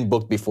it's been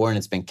booked before and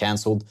it's been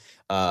canceled,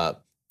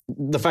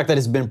 the fact that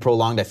it's been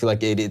prolonged, I feel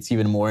like it's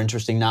even more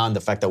interesting now. And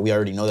the fact that we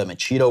already know that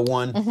Machida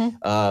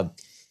won.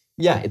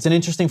 It's an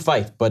interesting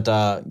fight, but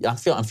I'm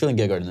feeling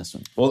Gegard in this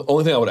one. Well, the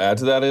only thing I would add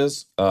to that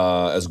is,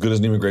 as good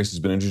as Neiman Gracie's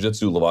been in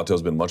jiu-jitsu,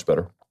 Lovato's been much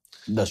better.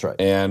 That's right.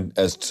 And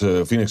as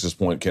to Phoenix's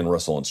point, can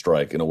wrestle and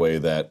strike in a way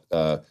that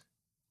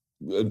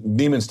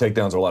Neiman's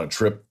takedowns are a lot of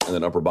trip and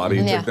then upper body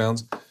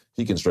takedowns.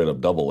 He can straight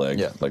up double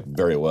leg like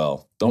very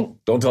well. Don't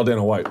tell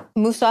Dana White.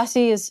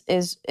 Mousasi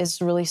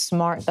is really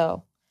smart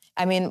though.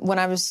 I mean, when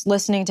I was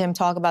listening to him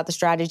talk about the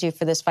strategy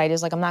for this fight,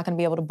 he's like, I'm not going to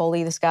be able to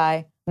bully this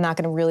guy. I'm not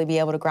going to really be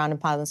able to ground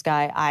and pound this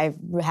guy. I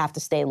have to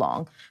stay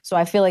long. So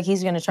I feel like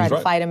he's going to try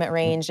to fight him at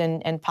range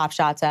and pop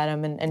shots at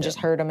him and just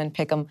hurt him and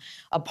pick him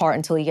apart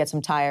until he gets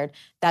him tired.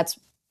 That's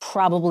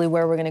probably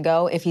where we're going to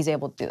go if he's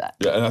able to do that.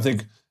 Yeah, and I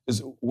think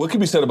what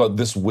can be said about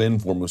this win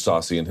for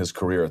Mousasi in his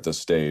career at this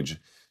stage?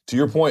 To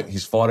your point,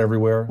 he's fought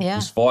everywhere. Yeah.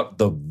 He's fought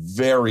the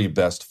very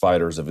best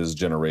fighters of his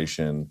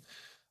generation,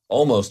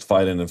 almost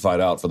fight in and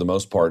fight out for the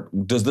most part.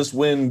 Does this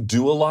win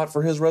do a lot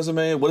for his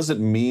resume? What does it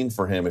mean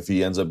for him if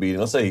he ends up beating,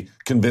 let's say,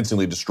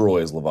 convincingly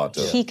destroys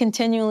Lovato? He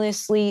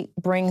continuously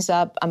brings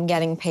up, I'm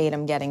getting paid,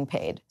 I'm getting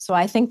paid. So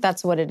I think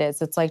that's what it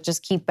is. It's like,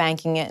 just keep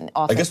banking it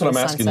off. I guess what I'm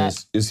asking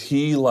is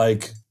he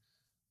like,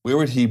 where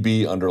would he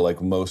be under like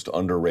most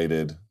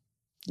underrated?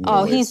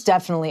 Oh, he's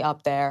definitely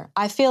up there.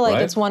 I feel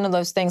like it's one of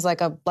those things like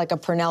a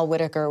Pernell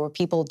Whitaker where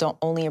people don't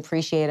only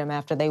appreciate him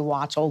after they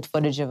watch old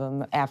footage of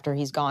him after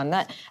he's gone.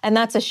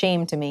 That's a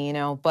shame to me,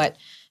 But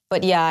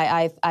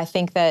yeah, I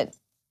think that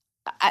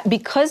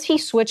because he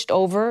switched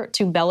over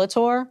to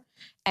Bellator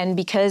and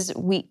because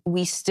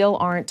we still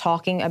aren't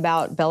talking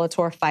about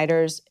Bellator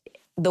fighters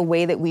the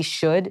way that we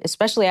should,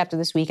 especially after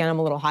this weekend, I'm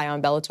a little high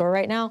on Bellator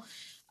right now.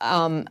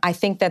 I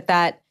think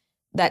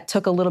that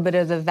took a little bit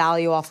of the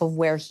value off of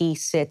where he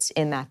sits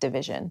in that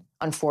division,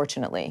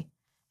 unfortunately.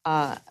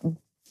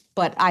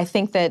 But I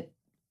think that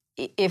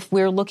if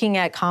we're looking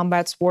at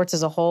combat sports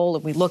as a whole,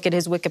 if we look at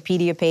his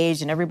Wikipedia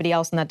page and everybody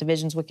else in that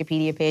division's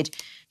Wikipedia page,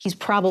 he's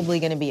probably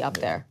going to be up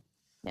there.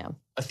 Yeah.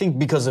 I think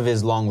because of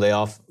his long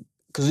layoff,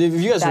 because if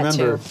you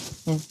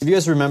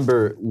guys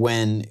remember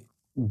when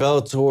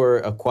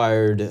Bellator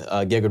acquired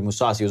Gegard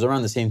Mousasi, it was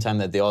around the same time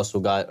that they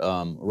also got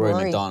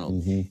Roy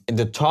McDonald. And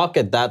the talk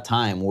at that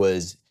time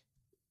was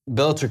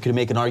Bellator could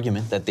make an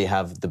argument that they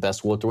have the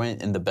best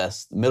welterweight and the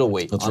best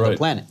middleweight on the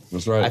planet.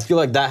 That's right. I feel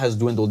like that has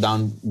dwindled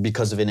down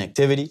because of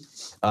inactivity.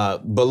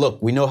 But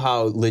look, we know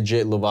how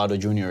legit Lovato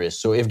Jr. is.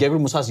 So if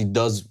Gegard Mousasi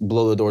does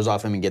blow the doors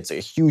off him and gets a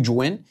huge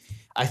win,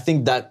 I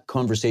think that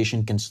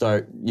conversation can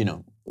start,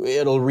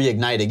 it'll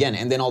reignite again.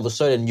 And then all of a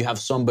sudden you have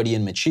somebody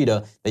in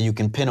Machida that you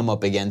can pin him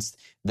up against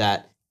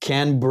that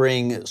can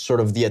bring sort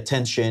of the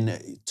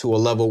attention to a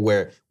level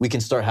where we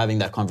can start having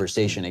that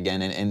conversation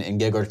again. And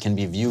Gegard can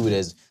be viewed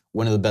as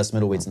one of the best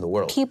middleweights in the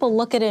world. People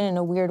look at it in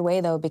a weird way,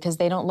 though, because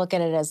they don't look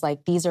at it as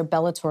like, these are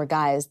Bellator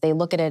guys. They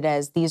look at it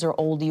as, these are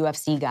old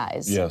UFC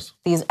guys. Yes.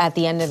 These at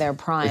the end of their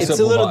prime. It's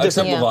a little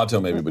different. Except Lovato,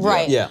 maybe. But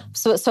right. Yeah.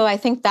 So I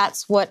think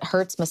that's what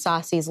hurts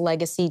Mousasi's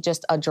legacy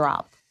just a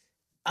drop.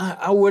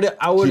 I would.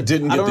 He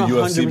didn't get the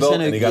UFC belt,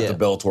 and he got the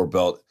Bellator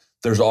belt.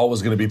 There's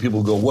always going to be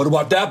people who go, "What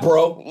about that,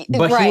 bro?"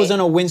 But he was on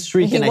a win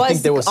streak, and I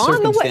think there were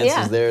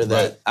circumstances there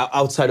that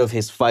outside of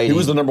his fighting. He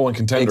was the number one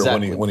contender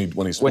when he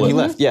split. When he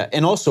left, yeah,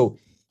 and also.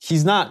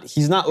 He's not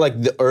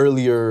like the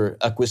earlier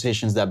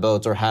acquisitions that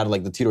Bellator had,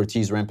 like the Tito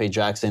Ortiz, Rampage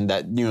Jackson,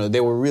 that, you know, they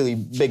were really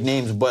big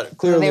names, but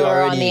clearly they were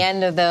already on the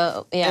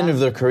end of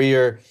their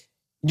career.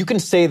 You can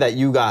say that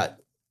you got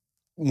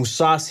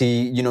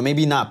Mousasi, you know,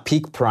 maybe not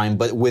peak prime,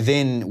 but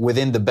within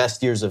the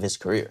best years of his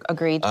career.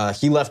 Agreed.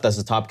 He left as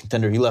a top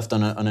contender. He left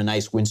on a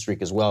nice win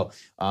streak as well.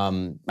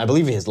 I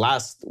believe his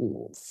last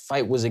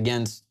fight was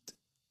against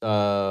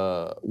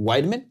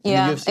Weidman.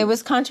 Yeah, it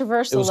was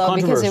controversial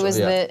because it was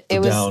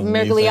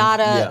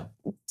Mergliata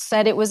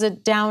said it was a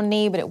down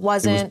knee, but it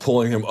wasn't. He was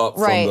pulling him up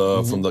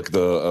from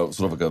the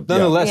sort of like a.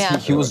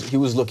 Nonetheless, he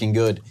was looking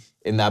good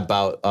in that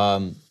bout.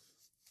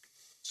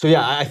 So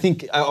yeah, I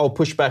think I'll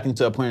push back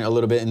into a point a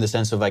little bit in the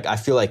sense of, like, I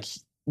feel like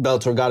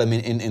Bellator got him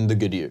in the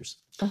good years.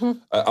 Mm-hmm.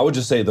 I would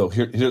just say though,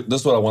 here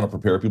this is what I want to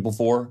prepare people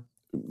for.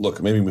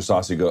 Look, maybe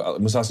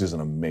Mousasi is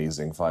an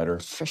amazing fighter.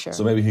 For sure.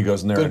 So maybe he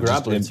goes in there good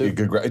grappling too.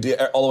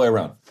 All the way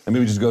around. And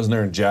maybe just goes in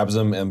there and jabs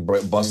him and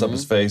busts up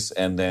his face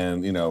and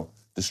then, you know,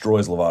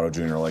 destroys Lovato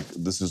Jr. Like,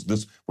 this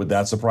would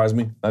that surprise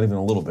me? Not even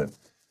a little bit.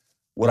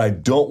 What I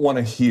don't want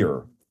to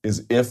hear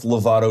is if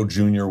Lovato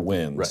Jr.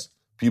 wins,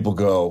 people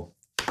go,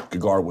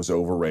 Gegard was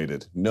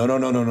overrated. No.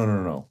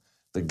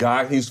 The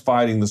guy he's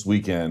fighting this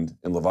weekend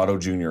in Lovato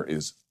Jr.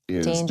 is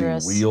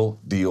dangerous. The real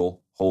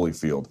deal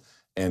Holyfield.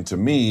 And to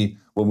me,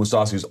 what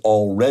Mousasi's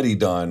already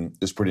done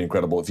is pretty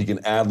incredible. If he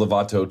can add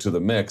Lovato to the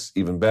mix,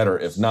 even better.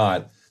 If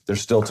not,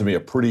 there's still, to me, a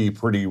pretty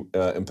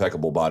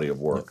impeccable body of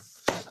work.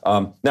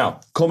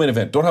 Now, co-main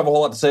event. Don't have a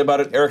whole lot to say about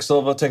it. Eric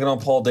Silva taking on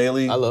Paul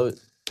Daly. I love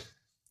it.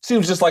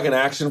 Seems just like an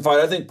action fight.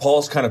 I think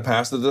Paul's kind of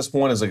past at this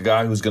point as a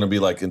guy who's going to be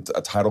like a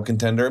title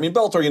contender. I mean,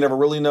 Bellator, you never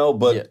really know,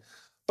 but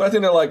I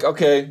think they're like,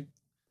 okay,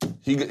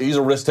 he's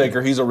a risk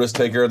taker. He's a risk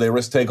taker. They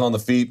risk take on the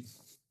feet.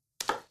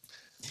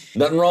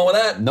 Nothing wrong with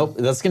that. Nope,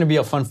 that's going to be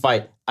a fun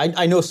fight.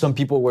 I know some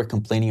people were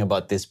complaining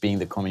about this being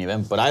the co-main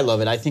event, but I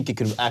love it. I think it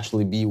could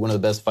actually be one of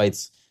the best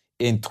fights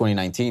in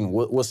 2019.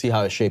 We'll see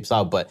how it shapes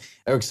out. But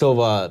Eric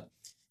Silva,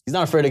 he's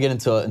not afraid to get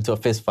into a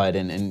fist fight,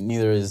 and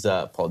neither is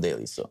Paul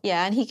Daly. So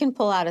yeah, and he can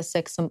pull out a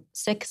sick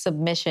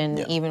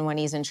submission even when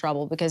he's in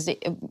trouble, because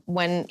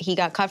when he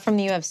got cut from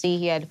the UFC,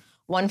 he had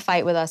one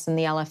fight with us in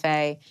the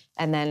LFA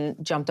and then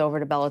jumped over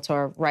to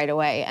Bellator right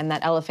away. And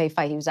that LFA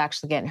fight, he was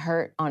actually getting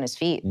hurt on his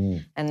feet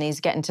and he's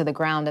getting to the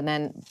ground. And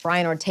then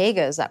Brian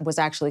Ortega was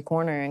actually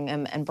cornering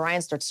him, and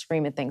Brian starts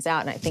screaming things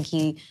out. And I think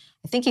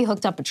he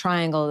hooked up a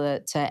triangle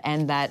to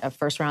end that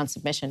first round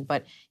submission,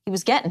 but he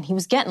was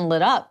getting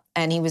lit up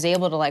and he was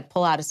able to like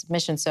pull out a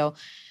submission. So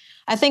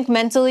I think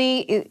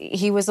mentally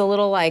he was a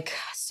little like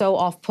so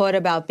off-put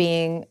about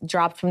being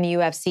dropped from the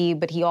UFC,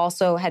 but he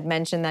also had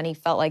mentioned that he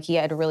felt like he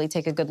had to really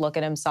take a good look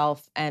at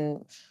himself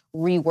and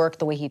rework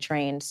the way he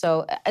trained.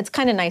 So it's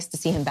kind of nice to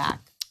see him back.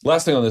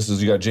 Last thing on this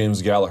is you got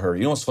James Gallagher.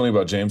 You know what's funny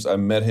about James? I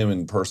met him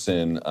in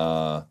person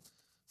for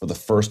the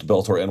first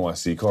Bellator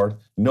NYC card.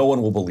 No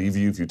one will believe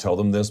you if you tell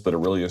them this, but it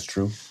really is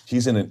true.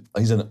 He's an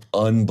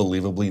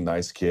unbelievably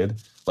nice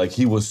kid. Like,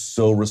 he was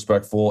so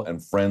respectful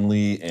and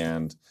friendly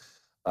and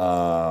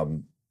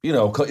you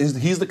know,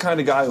 he's the kind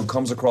of guy who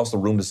comes across the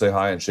room to say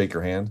hi and shake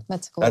your hand.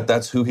 That's cool.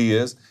 That's who he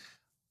is.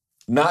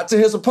 Not to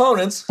his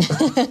opponents,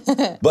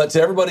 but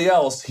to everybody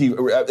else.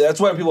 That's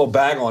why people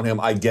bag on him.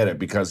 I get it,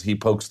 because he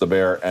pokes the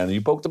bear, and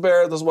you poke the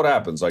bear, this is what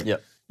happens. Like, you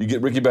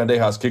get Ricky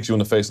Bandejas kicks you in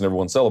the face, and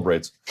everyone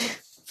celebrates.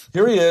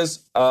 Here he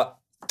is.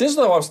 This is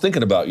what I was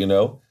thinking about, you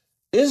know.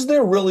 Is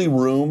there really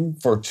room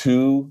for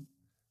two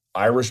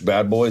Irish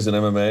bad boys in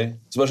MMA,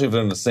 especially if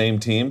they're in the same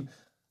team?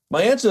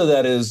 My answer to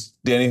that is,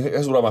 Danny,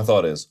 here's what my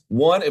thought is.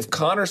 One, if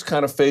Conor's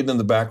kind of fading in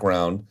the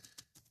background,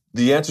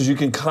 the answer is you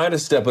can kind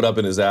of step it up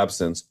in his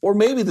absence. Or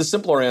maybe the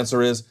simpler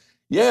answer is,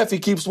 yeah, if he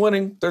keeps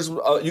winning,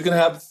 you can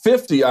have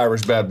 50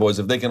 Irish bad boys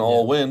if they can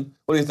all win.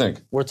 What do you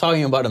think? We're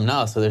talking about him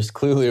now, so there's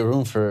clearly a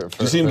room for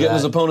you see him get in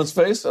his opponent's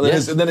face? And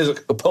then his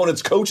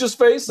opponent's coach's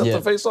face after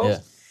the face-off? Yeah.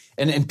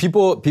 And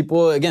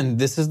people again,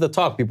 this is the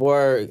talk. People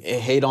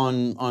hate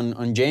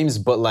on James,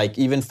 but like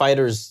even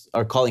fighters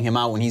are calling him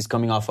out when he's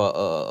coming off a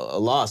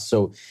loss.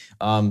 So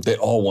they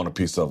all want a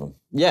piece of him.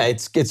 Yeah,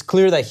 it's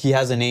clear that he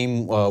has a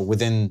name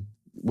within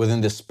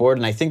this sport,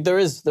 and I think there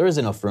is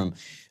enough room,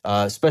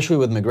 especially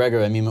with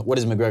McGregor. I mean, what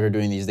is McGregor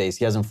doing these days?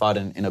 He hasn't fought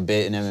in a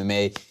bit in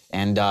MMA,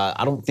 and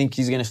I don't think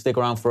he's going to stick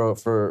around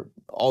for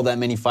all that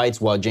many fights.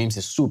 While James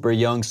is super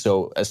young,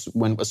 so as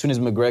soon as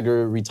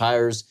McGregor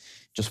retires,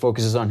 just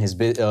focuses on his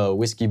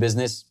whiskey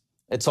business,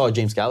 it's all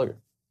James Gallagher.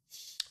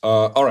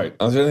 All right.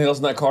 Is there anything else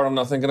in that card I'm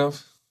not thinking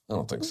of? I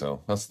don't think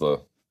so.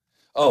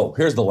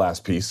 Here's the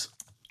last piece.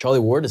 Charlie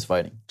Ward is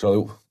fighting.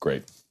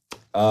 Great.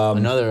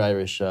 Another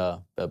Irish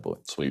bad boy.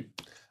 Sweet.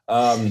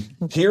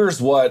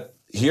 Here's what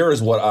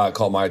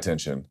caught my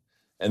attention,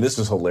 and this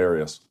is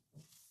hilarious.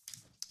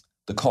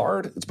 The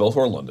card, it's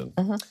Bellator London.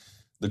 Mm-hmm.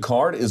 The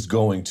card is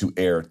going to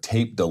air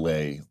tape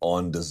delay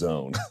on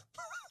DAZN.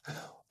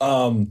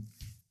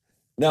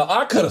 Now,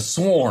 I could have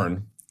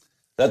sworn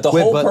that the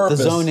whole purpose...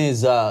 the zone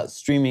is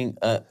streaming...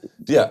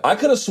 Yeah, I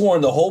could have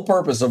sworn the whole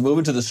purpose of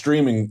moving to the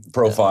streaming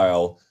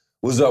profile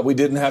was that we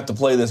didn't have to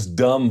play this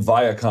dumb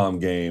Viacom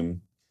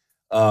game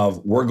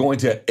of we're going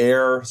to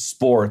air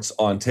sports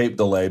on tape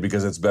delay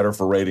because it's better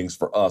for ratings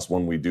for us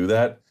when we do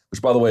that,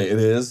 which, by the way, it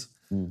is.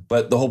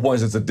 But the whole point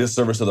is it's a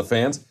disservice to the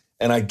fans.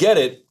 And I get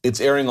it.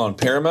 It's airing on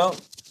Paramount.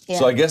 Yeah.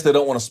 So I guess they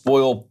don't want to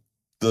spoil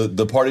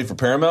the party for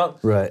Paramount.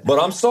 Right. But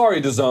I'm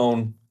sorry,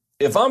 DAZN.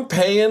 If I'm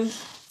paying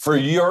for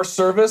your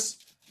service,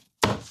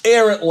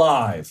 air it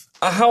live.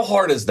 How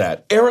hard is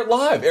that? Air it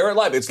live. Air it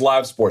live. It's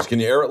live sports.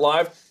 Can you air it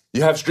live?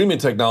 You have streaming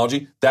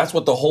technology. That's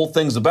what the whole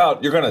thing's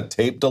about. You're going to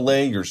tape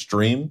delay your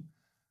stream?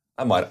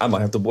 I might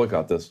have to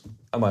boycott this.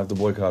 I might have to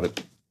boycott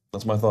it.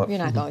 That's my thought. You're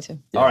not going to.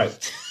 All right.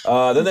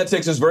 Then that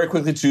takes us very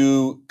quickly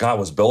to,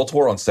 was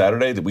Bellator on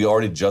Saturday? Did we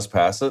already just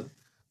pass it?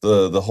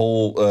 The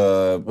whole...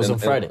 it was on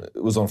Friday.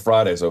 It was on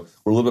Friday, so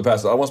we're a little bit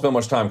past it. I don't want to spend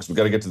much time because we've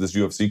got to get to this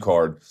UFC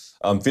card.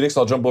 Phoenix,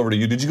 I'll jump over to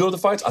you. Did you go to the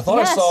fights? I thought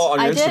I saw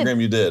on your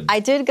Instagram you did. I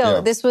did go.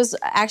 Yeah. This was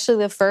actually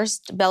the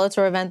first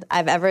Bellator event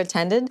I've ever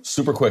attended.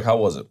 Super quick. How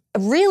was it?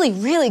 Really,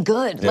 really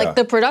good. Yeah. Like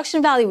the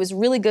production value was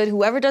really good.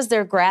 Whoever does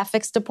their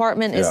graphics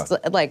department is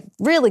like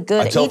really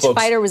good. Each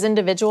fighter was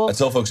individual. I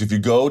tell folks, if you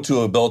go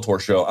to a Bellator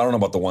show, I don't know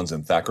about the ones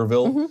in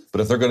Thackerville, but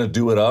if they're going to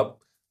do it up,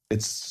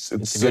 it's a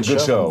good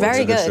show.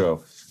 Very good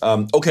show.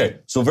 Okay,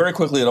 so very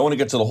quickly, I don't want to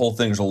get to the whole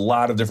thing. There's a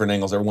lot of different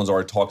angles. Everyone's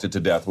already talked it to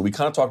death. But we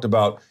kind of talked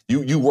about,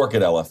 you work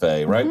at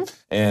LFA, right?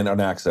 And on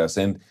Access.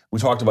 And we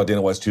talked about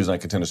Dana White's Tuesday Night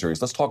Contender Series.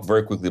 Let's talk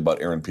very quickly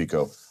about Aaron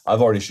Pico. I've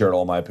already shared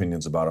all my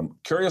opinions about him.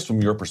 Curious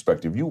from your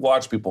perspective. You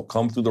watch people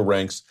come through the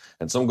ranks,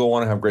 and some go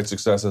on and have great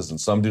successes, and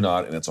some do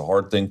not, and it's a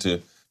hard thing to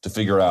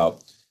figure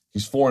out.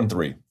 He's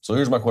 4-3. So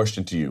here's my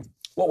question to you.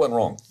 What went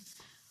wrong?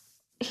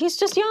 He's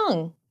just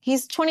young.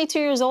 He's 22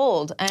 years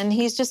old, and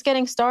he's just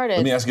getting started.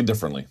 Let me ask it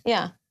differently.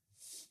 Yeah.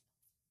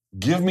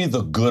 Give me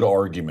the good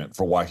argument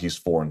for why he's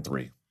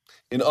 4-3.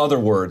 In other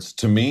words,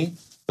 to me,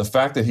 the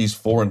fact that he's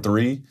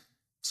 4-3,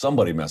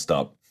 somebody messed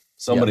up.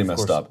 Somebody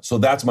messed up. So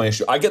that's my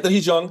issue. I get that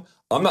he's young.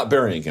 I'm not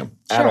burying him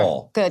at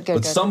all.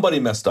 But somebody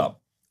messed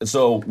up. And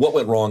so what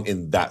went wrong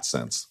in that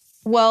sense?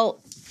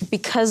 Well,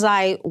 because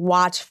I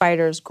watch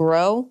fighters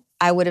grow,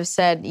 I would have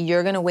said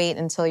you're going to wait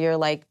until you're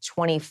like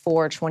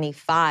 24,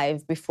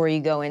 25 before you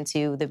go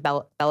into the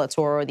Bellator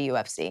or the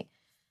UFC.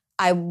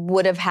 I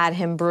would have had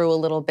him brew a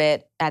little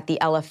bit at the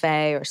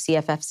LFA or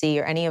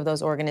CFFC or any of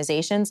those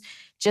organizations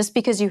just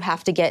because you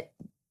have to get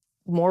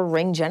more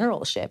ring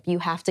generalship. You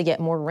have to get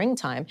more ring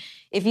time.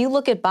 If you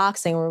look at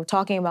boxing, we're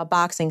talking about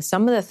boxing,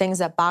 some of the things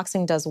that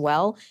boxing does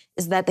well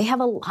is that they have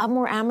a lot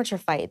more amateur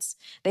fights.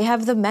 They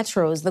have the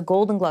Metros, the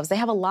Golden Gloves. They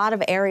have a lot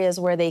of areas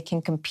where they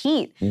can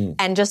compete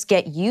and just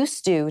get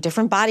used to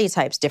different body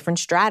types, different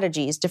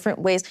strategies, different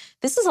ways.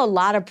 This is a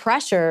lot of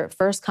pressure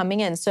first coming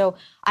in. So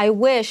I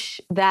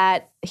wish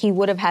that he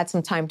would have had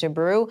some time to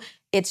brew.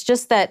 It's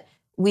just that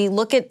we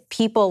look at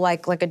people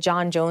like a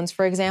John Jones,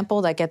 for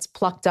example, that gets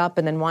plucked up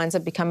and then winds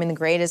up becoming the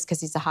greatest because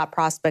he's a hot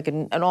prospect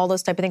and all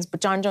those type of things. But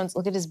John Jones,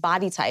 look at his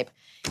body type.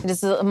 It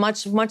is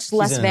much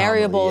less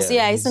variables.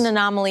 Yeah, he's an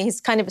anomaly.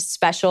 He's kind of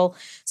special.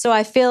 So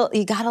I feel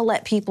you got to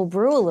let people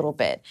brew a little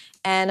bit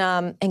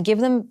and give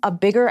them a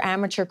bigger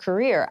amateur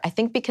career. I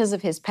think because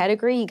of his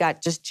pedigree, he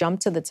got just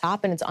jumped to the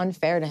top, and it's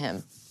unfair to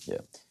him. Yeah,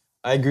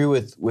 I agree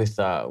with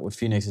what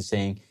Phoenix is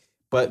saying.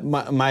 But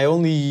my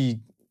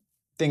only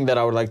thing that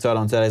I would like to add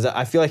on to that is that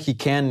I feel like he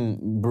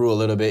can brew a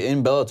little bit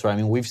in Bellator. I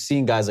mean, we've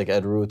seen guys like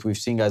Ed Ruth, we've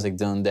seen guys like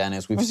Dylan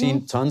Dennis, we've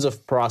seen tons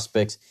of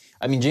prospects.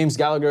 I mean, James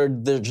Gallagher,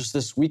 just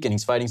this weekend,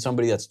 he's fighting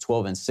somebody that's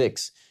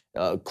 12-6,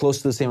 close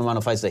to the same amount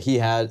of fights that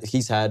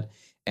he's had.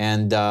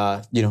 And,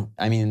 I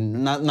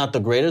mean, not the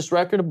greatest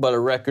record, but a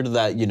record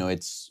that,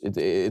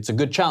 it's a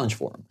good challenge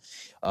for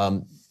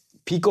him.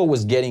 Pico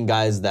was getting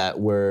guys that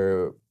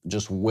were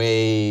just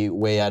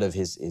way out of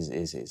his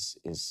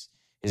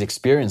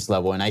experience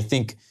level. And I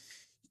think,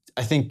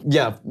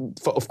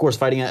 of course,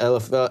 fighting at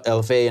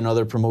LFA and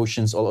other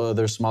promotions,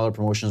 other smaller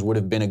promotions would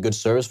have been a good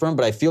service for him,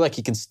 but I feel like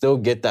he can still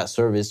get that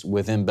service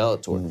within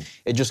Bellator.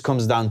 It just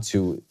comes down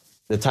to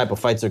the type of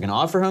fights they're going to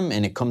offer him,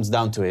 and it comes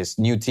down to his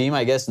new team,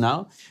 I guess,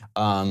 now,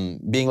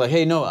 being like,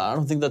 hey, no, I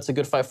don't think that's a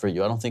good fight for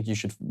you. I don't think you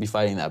should be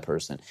fighting that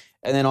person.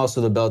 And then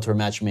also the Bellator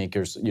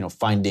matchmakers,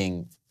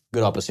 finding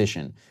good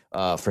opposition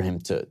for him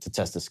to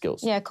test his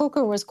skills. Yeah,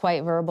 Coker was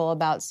quite verbal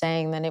about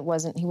saying that he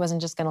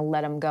wasn't just going to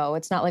let him go.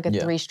 It's not like a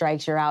 3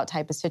 strikes you're out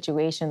type of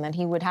situation, that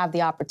he would have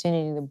the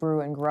opportunity to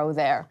brew and grow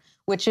there,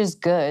 which is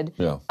good.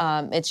 Yeah.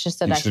 It's just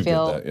that I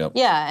feel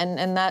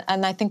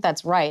and I think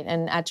that's right.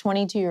 And at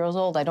 22 years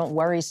old, I don't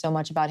worry so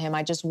much about him.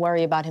 I just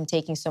worry about him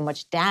taking so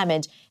much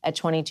damage at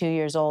 22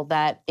 years old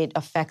that it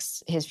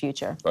affects his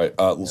future. Right.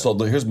 So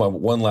here's my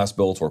one last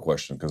Bellator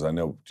question, because I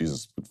know,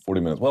 40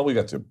 minutes. Well, we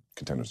got to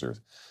Contender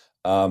Series.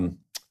 Bellator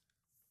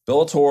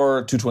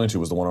 222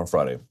 was the one on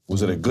Friday.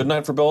 Was it a good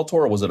night for Bellator,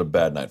 or was it a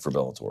bad night for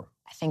Bellator?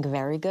 I think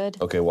very good.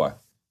 Okay, why?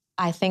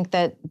 I think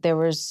that there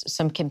was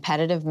some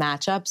competitive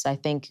matchups. I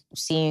think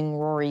seeing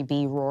Rory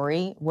be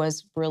Rory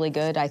was really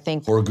good. I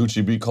think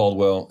Horiguchi beat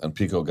Caldwell, and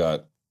Pico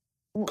got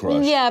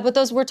crushed. Yeah, but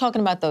we're talking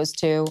about those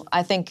two.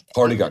 I think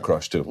Hardy got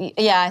crushed too.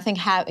 Yeah, I think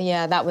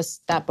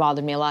that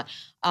bothered me a lot.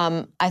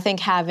 I think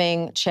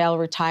having Chael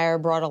retire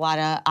brought a lot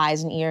of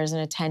eyes and ears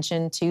and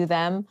attention to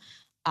them.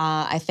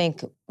 I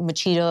think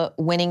Machida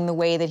winning the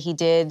way that he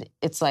did,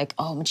 it's like,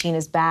 oh,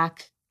 Machina's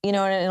back. You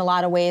know, in a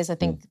lot of ways, I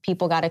think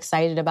people got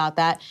excited about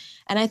that.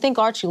 And I think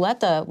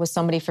Archuleta was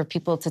somebody for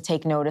people to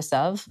take notice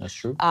of. That's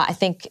true. I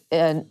think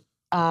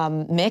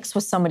Mix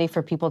was somebody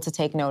for people to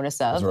take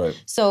notice of. That's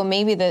right. So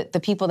maybe the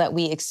people that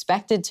we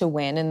expected to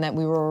win and that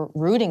we were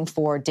rooting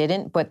for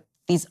didn't, but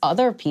these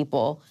other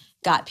people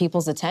got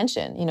people's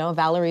attention. You know,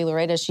 Valerie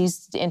Loureda,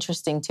 she's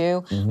interesting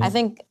too. Mm-hmm.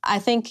 I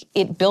think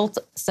it built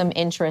some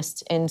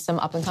interest in some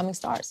up-and-coming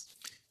stars.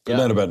 Good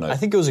night or bad night? I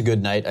think it was a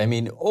good night. I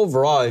mean,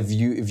 overall, if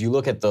you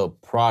look at the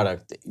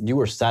product, you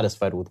were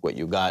satisfied with what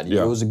you got.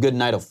 Yeah. It was a good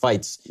night of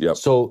fights. Yep.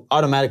 So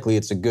automatically,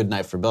 it's a good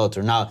night for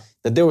Bellator. Now,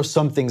 that there were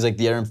some things like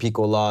the Aaron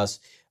Pico loss,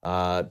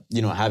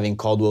 having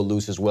Caldwell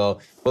lose as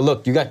well. But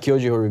look, you got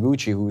Kyoji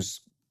Horiguchi,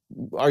 who's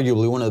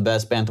arguably one of the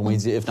best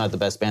bantamweights, if not the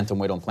best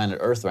bantamweight on planet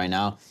Earth right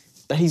now,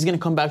 that he's going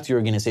to come back to your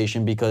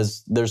organization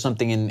because there's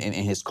something in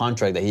his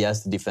contract that he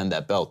has to defend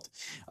that belt.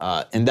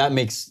 And that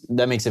makes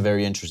it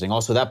very interesting.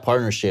 Also, that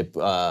partnership,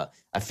 I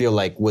feel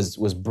like,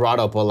 was brought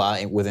up a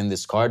lot within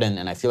this card,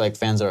 and I feel like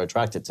fans are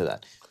attracted to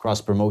that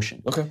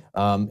cross-promotion. Okay.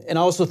 And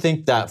I also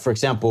think that, for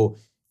example,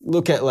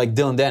 look at like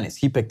Dylan Dennis.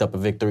 He picked up a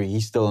victory.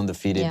 He's still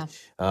undefeated.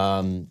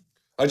 Yeah.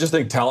 I just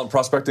think talent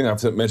prospecting,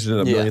 I've mentioned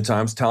it a million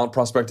times, talent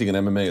prospecting in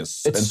MMA and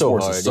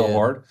sports is so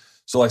hard.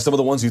 So like some of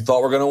the ones you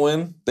thought were going to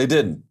win, they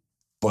didn't.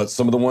 But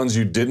some of the ones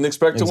you didn't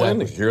expect to win,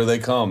 here they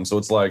come. So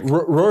it's like...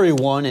 Rory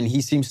won, and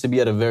he seems to be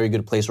at a very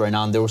good place right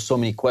now. And there were so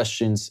many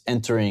questions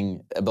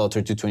entering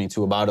Bellator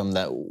 222 about him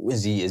that,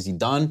 is he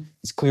done?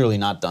 He's clearly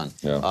not done.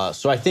 Yeah.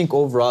 So I think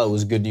overall it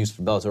was good news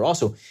for Bellator.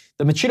 Also,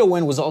 the Machida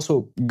win was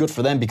also good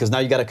for them because now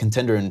you got a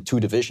contender in 2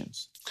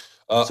 divisions.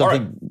 All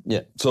right.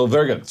 Yeah. So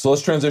very good. So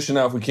let's transition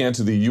now, if we can,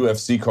 to the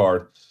UFC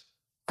card.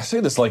 I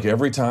say this like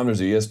every time there's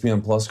an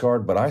ESPN Plus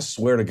card, but I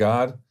swear to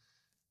God,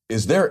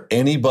 is there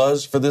any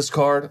buzz for this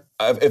card?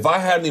 If I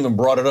hadn't even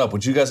brought it up,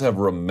 would you guys have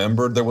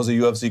remembered there was a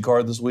UFC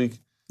card this week?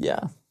 Yeah.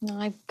 No,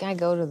 I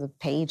go to the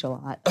page a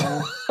lot.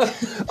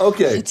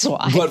 Okay. That's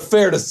why. But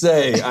fair to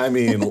say, I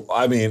mean,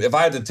 if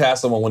I had to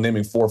task someone when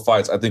naming 4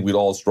 fights, I think we'd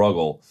all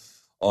struggle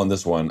on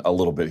this one a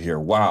little bit here.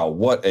 Wow,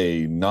 what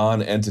a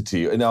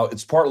non-entity. Now,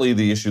 it's partly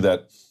the issue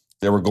that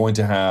they were going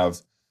to have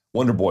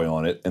Wonder Boy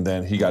on it, and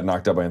then he got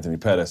knocked out by Anthony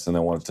Pettis and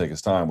then wanted to take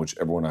his time, which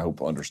everyone I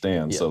hope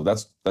understands. Yeah. So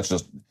that's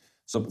just...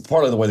 So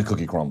partly the way the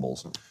cookie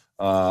crumbles.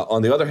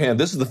 On the other hand,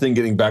 this is the thing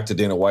getting back to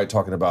Dana White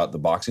talking about the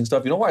boxing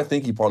stuff. You know why I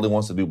think he partly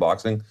wants to do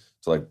boxing?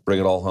 To like bring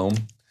it all home?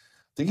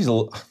 I think he's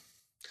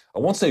I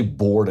won't say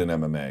bored in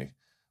MMA,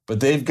 but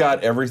they've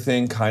got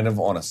everything kind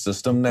of on a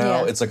system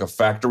now. Yeah. It's like a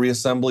factory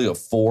assembly of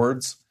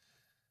Fords.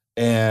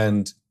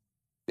 And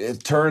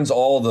it turns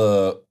all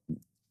the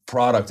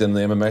product in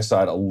the MMA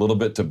side a little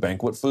bit to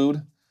banquet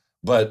food.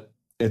 But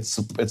it's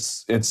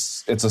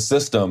a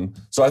system.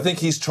 So I think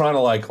he's trying to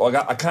like,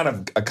 well, I kind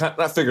of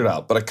not figured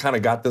out, but I kind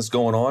of got this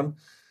going on.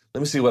 Let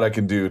me see what I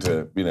can do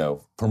to,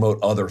 promote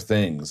other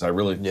things.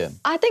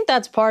 I think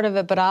that's part of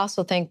it, but I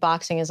also think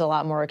boxing is a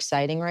lot more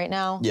exciting right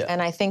now. Yeah.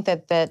 And I think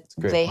that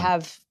they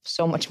have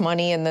so much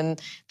money, and then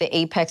the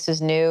Apex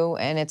is new,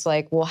 and it's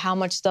like, well, how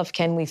much stuff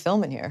can we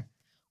film in here?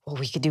 Well,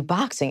 we could do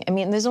boxing. I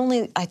mean,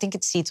 I think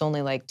it seats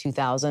only like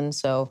 2,000,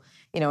 so...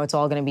 it's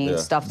all going to be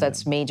stuff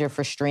that's major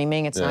for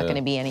streaming. It's not going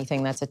to be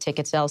anything that's a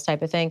ticket sales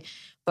type of thing.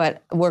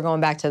 But we're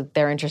going back to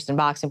their interest in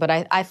boxing. But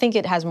I think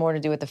it has more to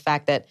do with the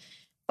fact that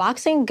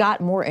boxing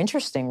got more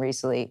interesting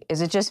recently.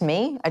 Is it just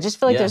me? I just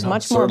feel like there's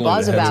much more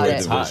buzz about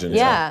it. Division,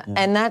 yeah,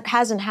 and that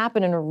hasn't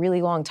happened in a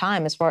really long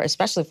time,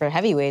 especially for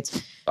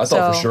heavyweights. I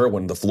thought for sure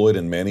when the Floyd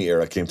and Manny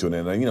era came to an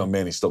end,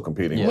 Manny's still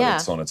competing, but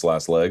it's on its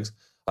last legs.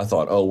 I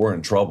thought, oh, we're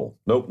in trouble.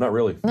 Nope, not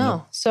really.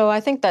 No. So I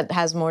think that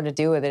has more to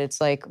do with it.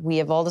 It's like we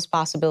have all this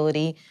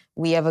possibility.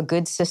 We have a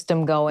good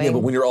system going. Yeah,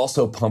 but when you're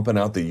also pumping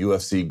out the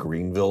UFC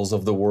Greenvilles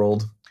of the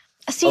world,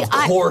 See, of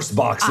course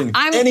boxing,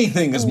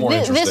 anything is more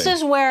interesting. This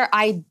is where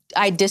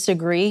I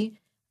disagree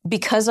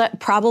because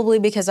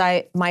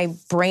my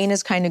brain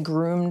is kind of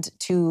groomed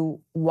to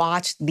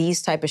watch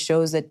these type of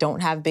shows that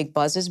don't have big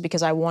buzzes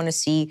because I want to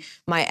see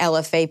my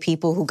LFA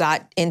people who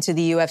got into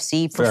the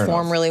UFC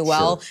perform really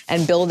well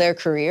and build their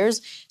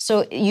careers.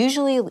 So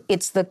usually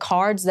it's the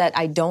cards that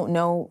I don't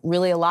know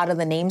really a lot of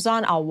the names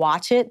on. I'll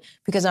watch it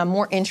because I'm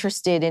more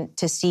interested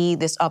to see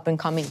this up and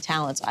coming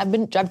talents.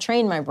 I've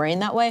trained my brain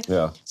that way.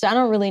 Yeah. So I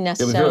don't really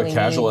necessarily. If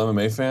you're a casual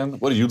MMA fan,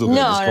 what are you looking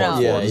at this card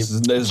for? Yeah,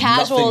 There's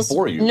nothing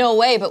for you. No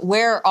way. But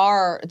where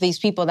are these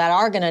people that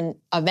are going to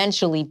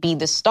eventually be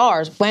the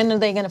stars? When are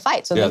they going to fight?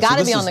 fight. So they got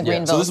to be on the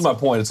green So belt. this is my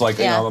point. It's like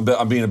Yeah.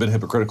 I'm being a bit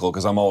hypocritical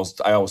because I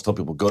always tell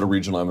people go to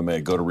regional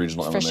MMA, go to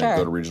regional MMA, sure.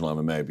 go to regional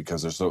MMA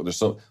because there's so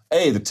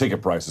the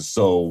ticket price is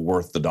so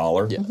worth the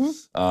dollar. Yeah.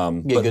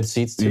 Mm-hmm. You get good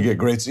seats too. You get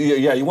great.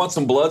 Yeah, you want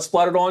some blood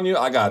splattered on you?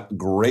 I got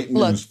great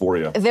news for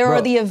you. There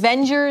are the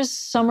Avengers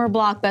summer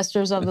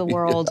blockbusters of the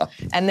world,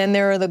 and then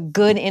there are the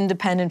good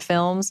independent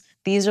films.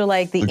 These are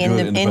like the good indie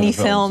independent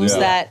films films, yeah.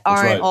 that That's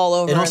aren't right. all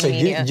over And also, in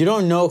the media. you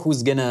don't know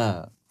who's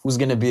gonna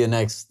be the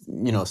next,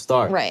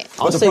 star. Right.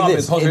 I'll But the say problem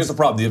this. is, here's the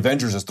problem. The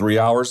Avengers is 3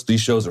 hours.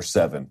 These shows are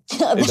 7.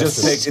 It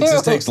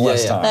just takes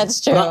less time.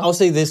 That's true. But I'll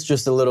say this,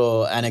 just a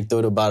little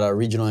anecdote about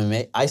regional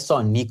MMA. I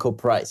saw Nico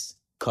Price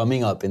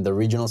coming up in the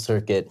regional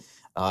circuit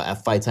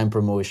at Fight Time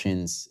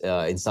Promotions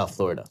in South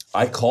Florida.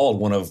 I called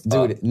one of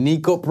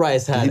Nico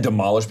Price he had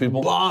demolished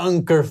people.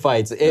 bunker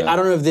fights. I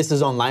don't know if this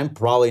is online,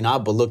 probably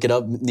not, but look it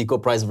up. Nico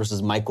Price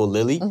versus Michael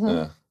Lilly.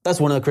 Yeah. That's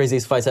one of the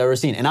craziest fights I've ever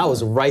seen. And I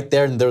was right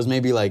there, and there was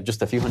maybe like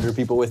just a few hundred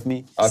people with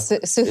me.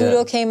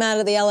 Cejudo came out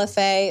of the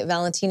LFA.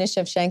 Valentina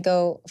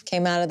Shevchenko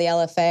came out of the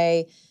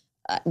LFA.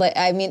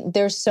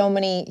 There's so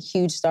many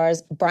huge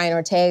stars. Brian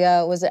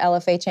Ortega was the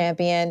LFA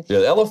champion. Yeah,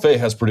 the LFA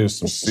has produced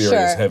some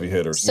serious heavy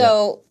hitters.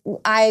 So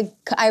I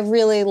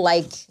really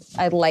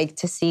I'd like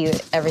to see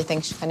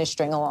everything kind of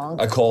string along.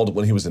 I called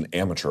when he was an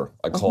amateur.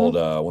 I called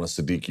one of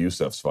Sadiq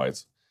Youssef's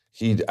fights.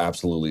 He'd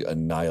absolutely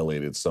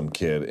annihilated some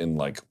kid in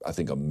I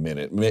think a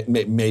minute,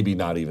 maybe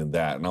not even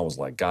that. And I was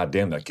like, God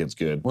damn, that kid's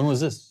good. When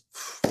was this?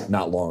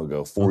 Not long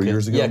ago, 4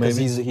 years ago, Yeah, because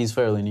maybe. he's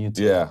fairly new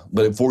too. Yeah,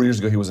 but 4 years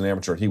ago he was an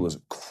amateur. He was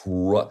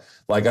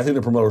I think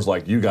the promoter's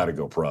like, you got to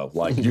go pro.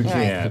 Like you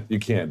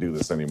can't do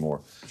this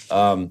anymore.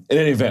 In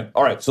any event,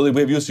 all right. So we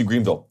have UFC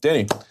Greenville.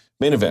 Danny,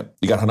 main event.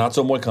 You got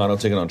Renato Moicano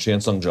taking on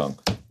Chan Sung Jung.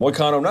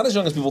 Moicano, not as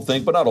young as people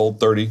think, but not old,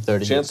 30.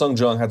 Chan Sung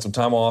Jung had some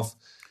time off.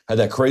 Had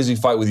that crazy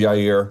fight with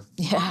Yair.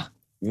 Yeah.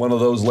 One of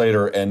those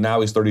later, and now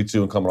he's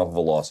 32 and coming off of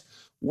a loss.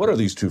 What are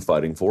these two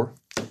fighting for?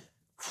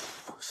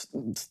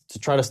 To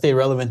try to stay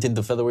relevant in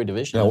the featherweight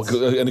division. Now,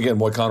 and again,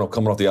 Moicano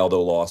coming off the Aldo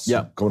loss.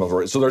 Yeah. Coming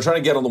off so they're trying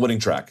to get on the winning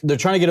track. They're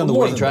trying to get on the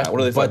More winning than track. that.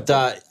 What are they But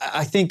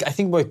fighting I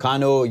think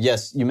Moicano,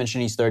 yes, you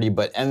mentioned he's 30,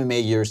 but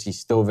MMA years, he's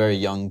still very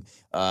young.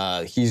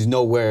 He's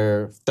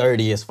nowhere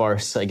 30 as far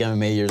as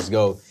MMA years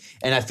go.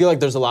 And I feel like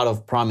there's a lot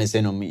of promise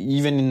in him.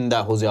 Even in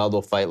that Jose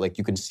Aldo fight,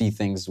 you can see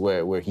things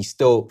where he's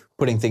still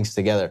putting things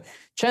together.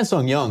 Chan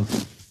Sung Jung,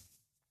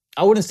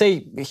 I wouldn't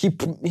say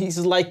he's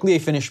likely a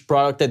finished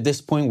product at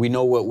this point. We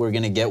know what we're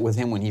gonna get with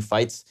him when he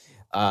fights.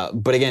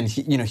 But again,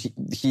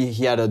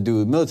 he had to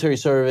do military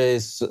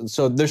service,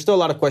 so there's still a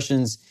lot of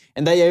questions.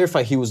 And that Yair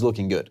fight, he was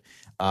looking good.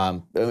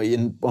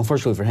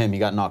 Unfortunately for him, he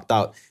got knocked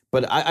out.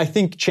 But I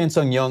think Chan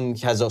Sung Jung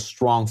has a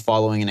strong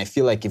following, and I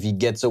feel like if he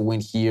gets a win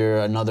here,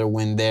 another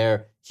win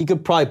there, he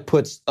could probably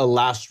put a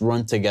last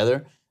run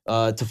together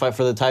to fight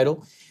for the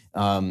title.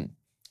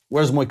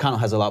 Whereas Moicano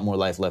has a lot more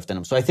life left in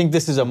him. So I think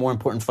this is a more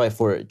important fight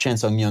for Chan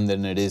Sung Jung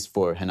than it is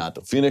for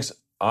Renato. Phoenix,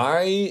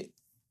 I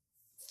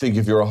think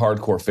if you're a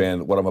hardcore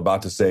fan, what I'm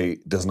about to say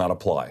does not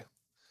apply.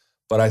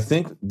 But I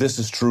think this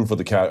is true for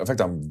the cat. In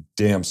fact, I'm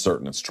damn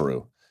certain it's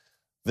true.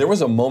 There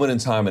was a moment in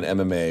time in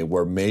MMA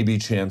where maybe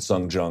Chan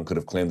Sung Jung could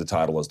have claimed the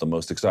title as the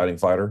most exciting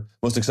fighter,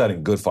 most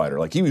exciting good fighter.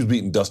 Like he was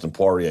beating Dustin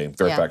Poirier in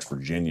Fairfax,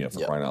 Virginia,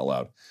 for crying out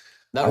loud.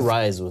 That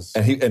rise was...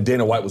 And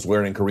Dana White was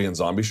wearing Korean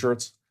zombie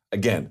shirts.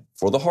 Again,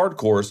 for the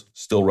hardcores,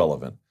 still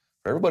relevant.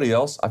 For everybody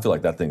else, I feel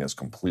like that thing has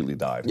completely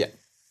died. Yeah.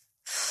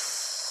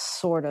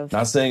 Sort of.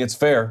 Not saying it's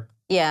fair.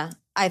 Yeah.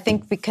 I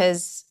think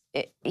because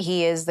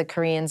he is the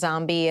Korean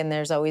zombie, and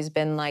there's always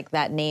been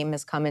that name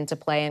has come into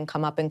play and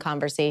come up in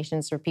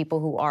conversations for people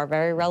who are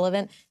very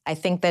relevant. I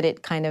think that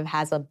it kind of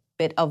has a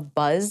bit of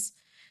buzz.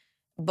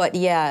 But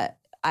yeah,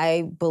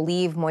 I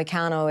believe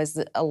Moicano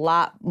is a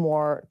lot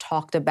more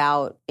talked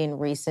about in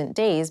recent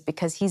days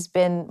because he's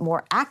been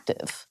more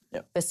active.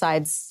 Yep.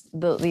 Besides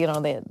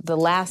the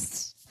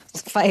last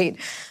fight.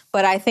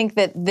 But I think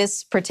that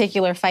this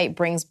particular fight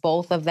brings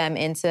both of them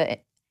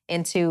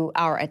into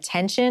our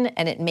attention,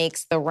 and it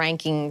makes the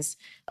rankings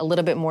a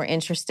little bit more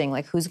interesting.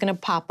 Like who's going to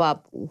pop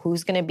up,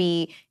 who's going to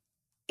be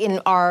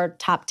in our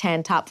top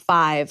 10, top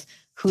 5,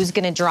 who's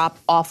going to drop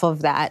off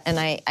of that. And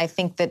I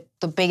think that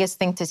the biggest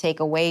thing to take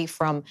away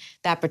from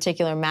that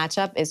particular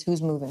matchup is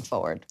who's moving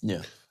forward.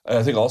 Yeah.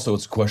 I think also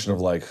it's a question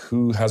of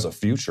who has a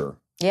future.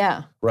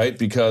 Yeah. Right?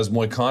 Because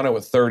Moicano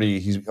at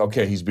 30,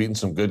 he's beaten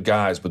some good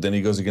guys, but then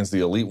he goes against the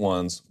elite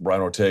ones. Brian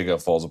Ortega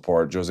falls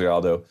apart, Jose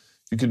Aldo.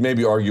 You could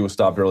maybe argue was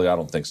stopped early. I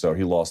don't think so.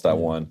 He lost that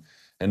one.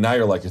 And now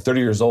you're 30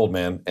 years old,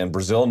 man, and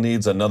Brazil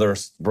needs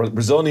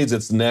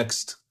its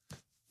next,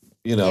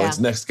 its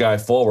next guy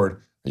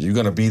forward. Are you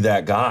going to be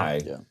that guy?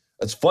 Yeah.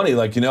 It's funny,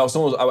 I've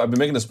been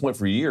making this point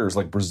for years.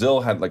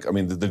 Brazil had,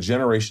 the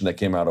generation that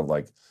came out of,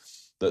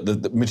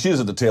 the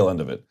Machida's at the tail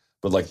end of it.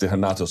 But the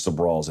Renato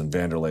Sobrals and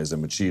Vanderleys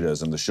and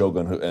Machidas and the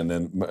Shogun, and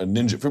then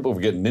Ninja. People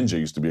forget Ninja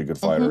used to be a good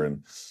fighter,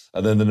 and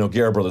then the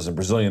Nogueira brothers and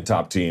Brazilian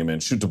top team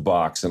and Shoot to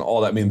Box and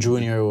all that. I mean,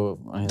 Junior,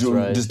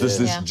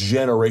 this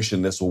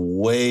generation, this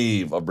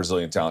wave of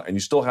Brazilian talent, and you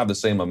still have the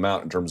same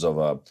amount in terms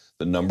of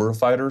the number of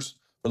fighters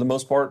for the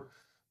most part.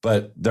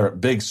 but they're a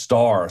big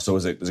star. So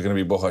is it going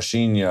to be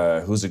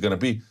Bohashinia? Who's it going to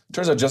be?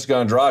 Turns out Jessica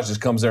Andrade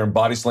just comes there and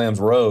body slams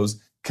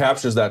Rose,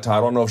 captures that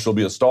title. I don't know if she'll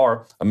be a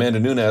star. Amanda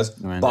Nunes,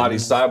 body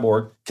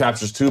Cyborg,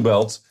 captures 2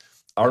 belts.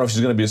 I don't know if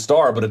she's going to be a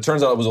star, but it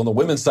turns out it was on the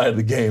women's side of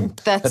the game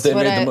that they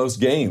made the most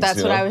gains.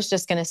 That's what I was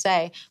just going to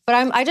say. But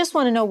I just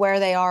want to know where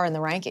they are in the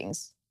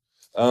rankings.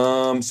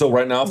 So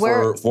right now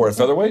for a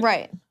featherweight?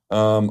 Right.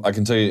 I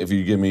can tell you if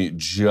you give me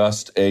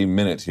just a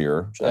minute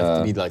here. Should have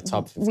to be like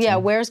top 15. Yeah,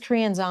 where's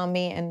Korean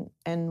Zombie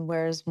and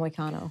where's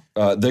Moicano?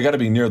 They got to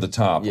be near the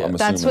top, I'm assuming.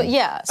 That's what,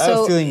 yeah. So, I have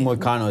a feeling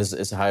Moicano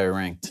is higher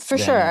ranked. For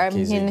sure. I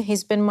mean,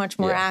 he's been much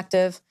more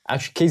active.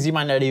 Actually, KZ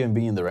might not even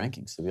be in the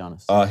rankings, to be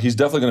honest. He's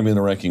definitely going to be in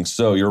the rankings.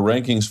 So your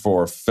rankings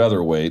for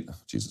featherweight,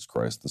 Jesus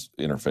Christ, this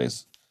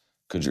interface.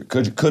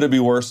 Could it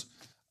be worse?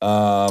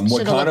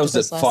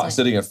 Moicano's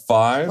sitting at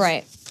 5.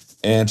 Right.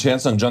 And Chan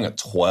Sung Jung at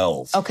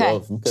 12.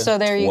 Okay. So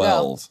there you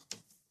go.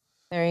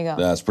 There you go.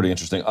 That's pretty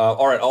interesting.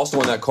 All right, also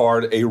on that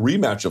card, a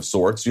rematch of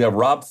sorts. You have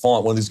Rob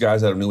Font, one of these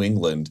guys out of New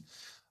England.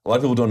 A lot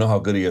of people don't know how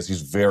good he is.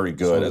 He's very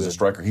good as a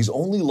striker. He's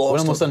only lost... One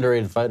of the most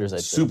underrated fighters, I'd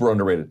say. Super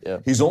underrated. Yeah.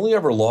 He's only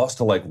ever lost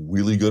to, like,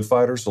 really good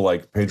fighters. So,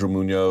 like, Pedro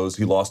Munoz.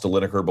 He lost to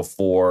Lineker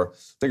before. I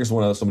think there's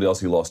somebody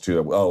else he lost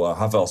to.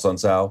 Rafael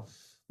Sunsao.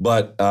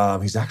 But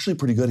he's actually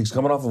pretty good. He's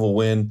coming off of a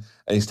win,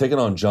 and he's taking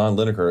on John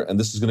Lineker, and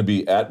this is going to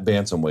be at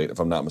bantamweight, if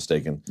I'm not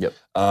mistaken. Yep.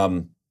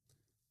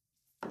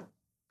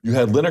 You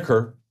had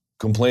Lineker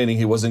complaining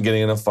he wasn't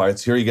getting enough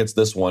fights. Here he gets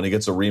this one. He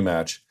gets a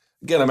rematch.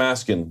 Again, I'm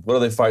asking, what are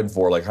they fighting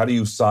for? Like, how do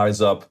you size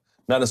up,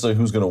 not necessarily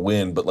who's going to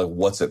win, but, like,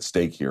 what's at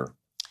stake here?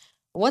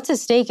 What's at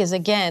stake is,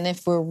 again,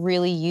 if we're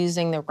really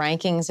using the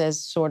rankings as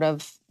sort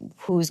of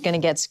who's going to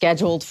get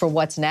scheduled for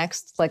what's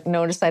next. Like,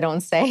 notice I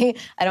don't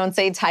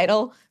say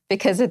title,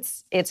 because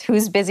it's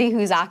who's busy,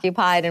 who's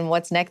occupied, and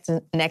what's next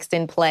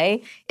in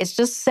play. It's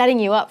just setting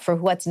you up for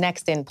what's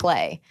next in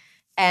play.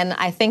 And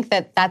I think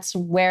that that's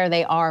where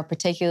they are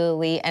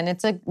particularly, and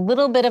it's a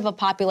little bit of a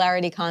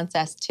popularity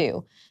contest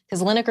too,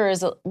 because Lineker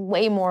is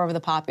way more of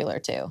the popular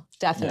too,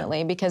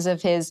 definitely, because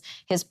of his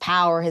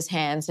power, his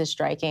hands, his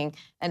striking,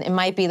 and it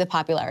might be the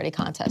popularity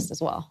contest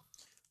as well.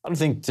 I don't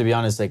think, to be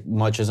honest, like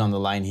much is on the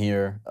line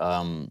here,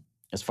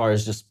 as far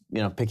as just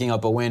picking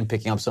up a win,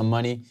 picking up some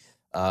money.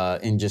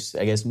 And just,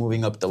 I guess,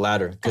 moving up the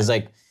ladder. Because,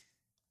 like,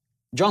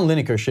 John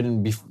Lineker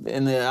shouldn't be,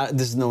 and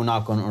this is no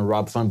knock on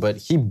Rob Font, but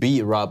he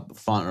beat Rob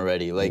Font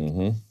already. Like,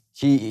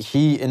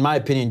 he, in my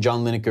opinion,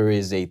 John Lineker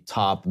is a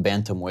top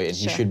bantamweight, and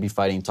he should be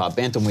fighting top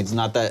bantamweight. It's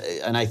not that,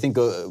 and I think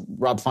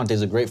Rob Font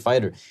is a great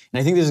fighter.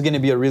 And I think this is going to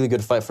be a really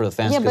good fight for the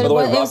fans. Yeah, but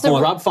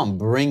Rob Font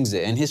brings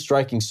it, and his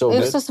striking's so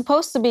good. It was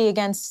supposed to be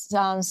against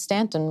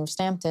Stampton.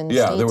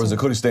 Yeah, there was a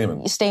Cody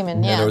Stamen.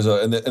 Yeah. There was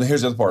and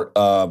here's the other part.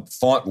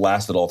 Font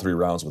lasted all 3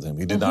 rounds with him.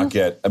 He did not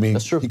get,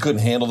 That's true. He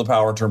couldn't handle the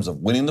power in terms of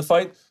winning the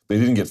fight, but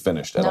he didn't get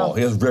finished at all.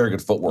 He has very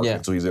good footwork,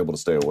 so he's able to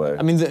stay away.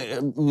 I mean,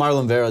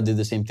 Marlon Vera did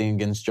the same thing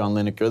against John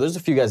Lineker. There's a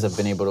few guys that have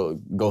been able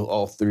to go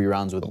all 3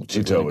 rounds with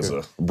Chito was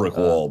a brick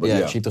wall, but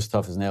yeah. Chito's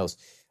tough as nails.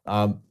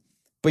 But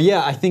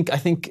yeah, I think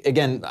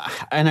again,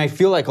 and I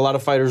feel like a lot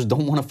of fighters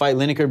don't want to fight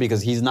Lineker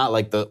because he's not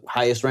like the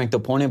highest ranked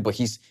opponent, but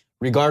he's,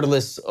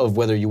 regardless of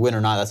whether you win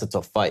or not, that's a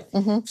tough fight.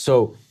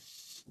 So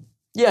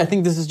yeah, I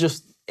think this is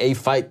just a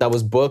fight that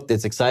was booked.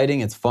 It's exciting.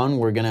 It's fun.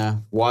 We're going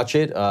to watch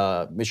it.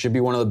 It should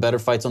be one of the better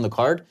fights on the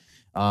card.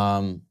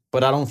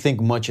 But I don't think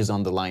much is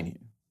on the line here.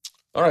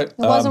 All right. It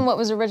wasn't what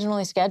was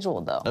originally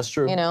scheduled, though. That's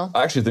true. I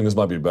actually think this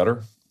might be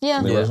better.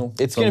 Yeah. Than the original.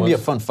 It's going to be a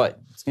fun fight.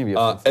 It's going to be a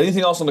fun fight.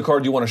 Anything else on the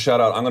card you want to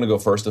shout out? I'm going to go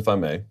first if I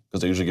may,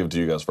 because I usually give it to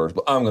you guys first,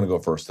 but I'm going to go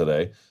first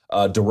today.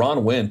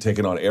 Deron Winn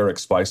taking on Eric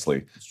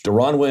Spicely.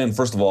 Deron Winn,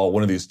 first of all,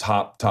 one of these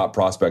top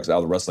prospects out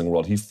of the wrestling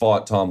world. He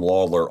fought Tom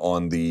Lawler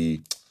on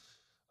the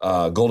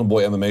Golden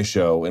Boy MMA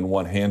show and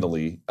won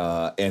handily.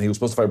 And he was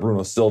supposed to fight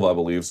Bruno Silva, I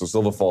believe. So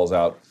Silva falls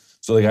out.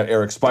 So they got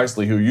Eric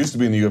Spicely, who used to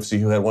be in the UFC,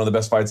 who had one of the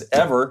best fights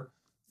ever.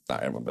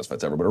 Not one of the best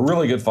fights ever, but a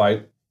really good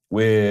fight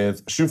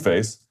with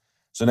Shoeface.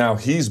 So now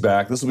he's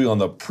back. This will be on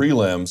the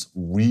prelims.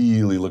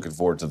 Really looking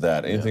forward to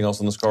that. Anything else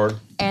on this card?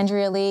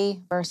 Andrea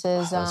Lee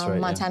versus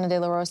Montana De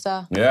La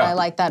Rosa. Yeah. I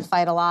like that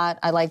fight a lot.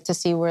 I like to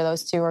see where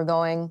those two are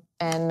going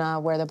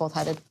and where they're both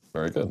headed.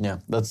 Very good. Yeah,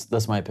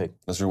 that's my pick.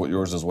 That's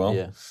yours as well?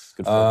 Yeah.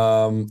 Good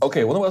fight.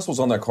 Okay, what else was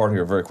on that card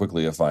here very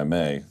quickly, if I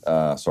may?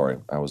 Sorry,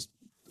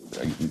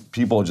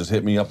 people just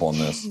hit me up on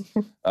this.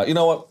 You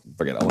know what?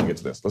 Forget it. I want to get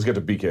to this. Let's get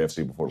to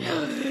BKFC before we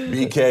go.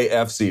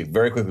 BKFC,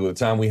 very quickly, with the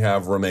time we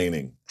have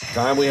remaining.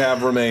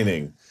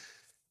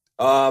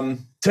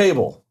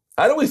 Table.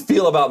 How do we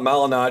feel about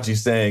Malignaggi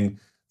saying,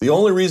 the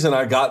only reason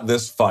I got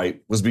this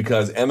fight was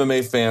because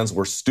MMA fans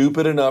were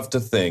stupid enough to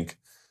think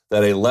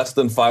that a less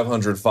than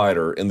 500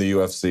 fighter in the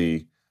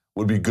UFC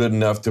would be good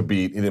enough to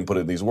beat, he didn't put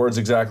it in these words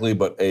exactly,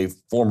 but a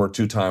former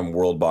 2-time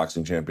world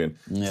boxing champion.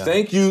 Yeah.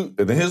 Thank you,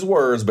 in his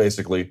words,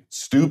 basically,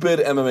 stupid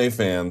MMA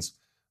fans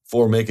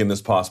for making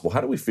this possible. How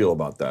do we feel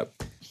about that?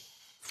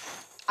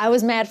 I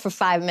was mad for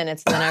 5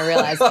 minutes, and then I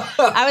realized.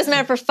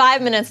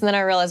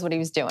 what he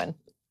was doing.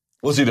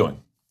 What's he doing?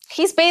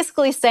 He's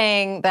basically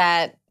saying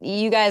that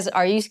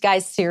are you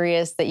guys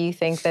serious that you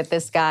think that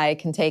this guy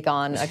can take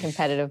on a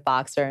competitive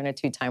boxer and a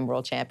 2-time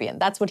world champion?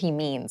 That's what he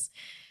means.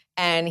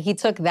 And he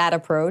took that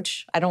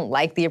approach. I don't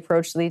like the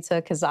approach that he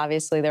took because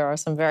obviously there are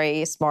some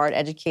very smart,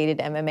 educated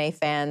MMA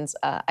fans.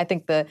 I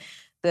think the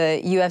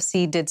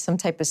UFC did some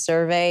type of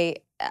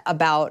survey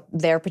about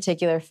their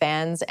particular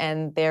fans,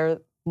 and they're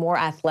more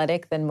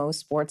athletic than most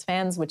sports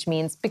fans, which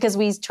means because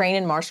we train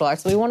in martial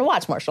arts, we want to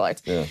watch martial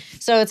arts. Yeah.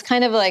 So it's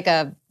kind of like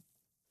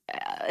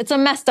it's a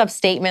messed up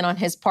statement on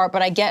his part,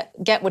 but I get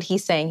what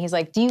he's saying. He's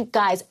like, do you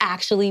guys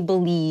actually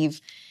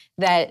believe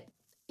that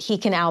he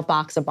can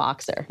outbox a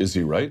boxer? Is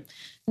he right?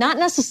 Not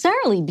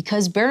necessarily,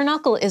 because bare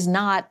knuckle is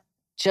not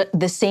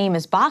the same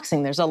as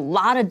boxing. There's a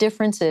lot of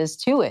differences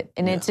to it,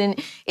 and it's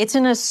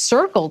in a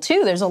circle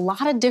too. There's a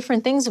lot of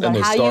different things about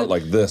how you start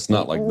like this,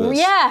 not like this.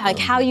 Yeah, like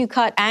how you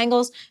cut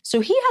angles.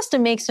 So he has to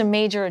make some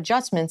major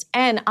adjustments.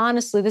 And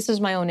honestly, this is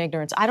my own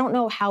ignorance. I don't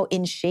know how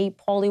in shape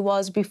Paulie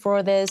was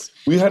before this.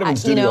 We had him in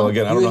studio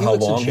again. I don't know how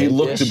long he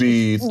looked to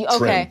be trim.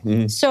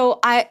 Okay, so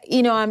I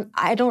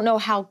don't know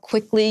how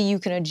quickly you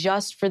can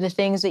adjust for the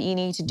things that you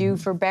need to do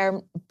for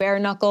bare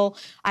knuckle.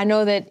 I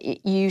know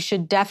that you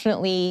should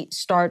definitely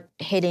start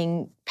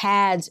hitting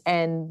pads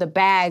and the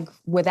bag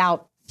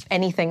without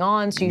anything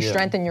on, so you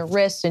strengthen your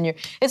wrists and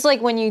it's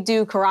like when you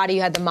do karate, you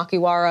had the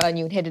makiwara and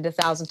you'd hit it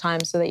 1,000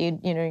 times so that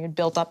you'd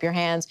built up your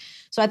hands.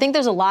 So I think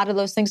there's a lot of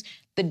those things.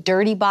 The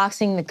dirty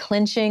boxing, the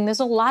clinching, there's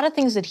a lot of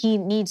things that he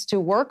needs to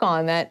work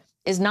on that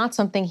is not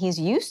something he's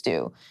used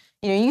to.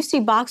 You see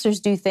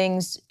boxers do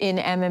things in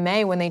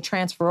MMA when they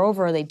transfer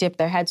over, they dip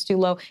their heads too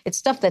low. It's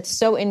stuff that's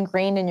so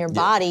ingrained in your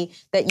body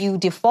that you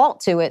default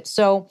to it.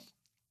 So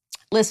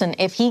listen,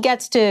 if he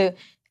gets to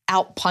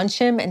out-punch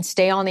him and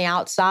stay on the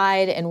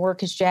outside and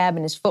work his jab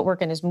and his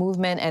footwork and his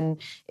movement, and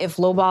if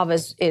Lobov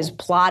is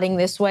plotting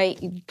this way,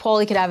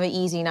 Paulie could have an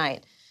easy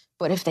night.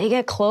 But if they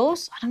get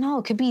close, I don't know,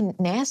 it could be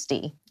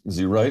nasty. Is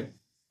he right?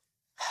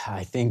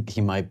 I think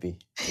he might be.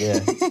 Yeah.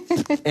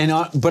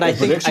 But I think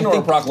prediction or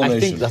a proclamation? I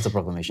think that's a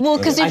proclamation. Well,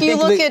 because if you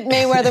look at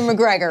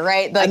Mayweather-McGregor,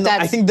 right? Like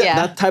I think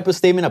that type of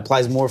statement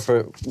applies more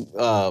for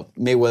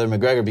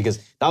Mayweather-McGregor because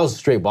that was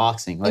straight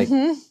boxing. Like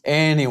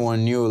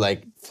anyone knew,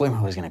 like Floyd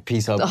was going to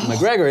piece up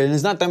McGregor, and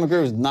it's not that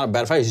McGregor was not a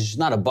bad fighter; he's just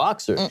not a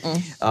boxer.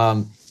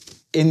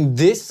 In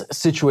this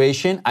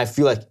situation, I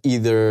feel like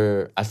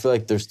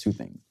there's two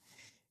things.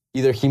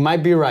 Either he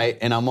might be right,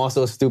 and I'm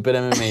also a stupid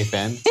MMA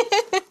fan,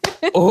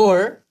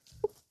 or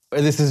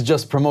this is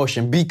just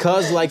promotion.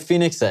 Because like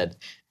Phoenix said,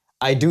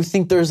 I do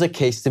think there's a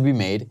case to be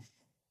made.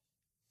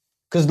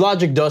 Because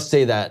logic does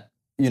say that,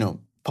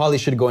 Paulie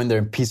should go in there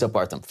and piece up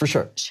Artem, for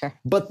sure. Sure.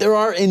 But there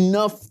are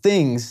enough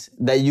things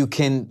that you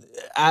can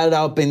add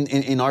up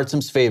in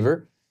Artem's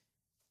favor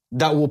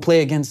that will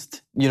play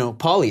against,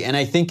 Paulie. And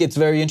I think it's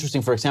very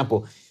interesting, for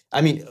example.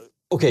 I mean,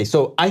 okay,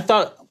 so I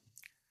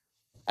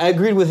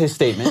agreed with his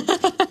statement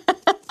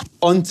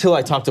until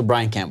I talked to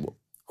Brian Campbell.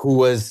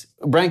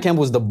 Brian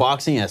Campbell was the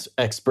boxing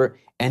expert,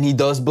 and he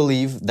does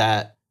believe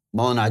that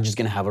Malignaggi is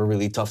going to have a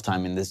really tough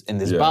time in this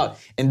bout.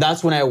 And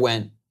that's when I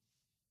went,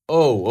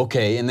 oh,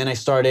 okay. And then I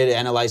started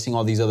analyzing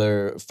all these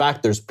other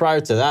factors.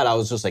 Prior to that, I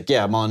was just like,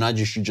 yeah,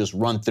 Malignaggi should just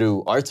run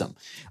through Artem.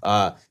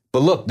 But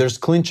look, there's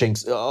clinching,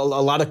 a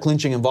lot of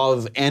clinching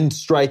involved, and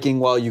striking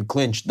while you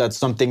clinch. That's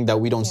something that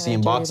we don't see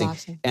in boxing.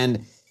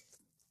 And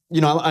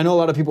I know a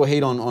lot of people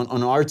hate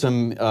on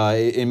Artem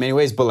in many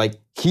ways, but like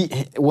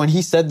when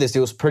he said this, it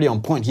was pretty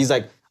on point. He's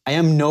like, I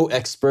am no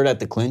expert at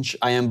the clinch.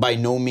 I am by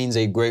no means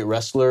a great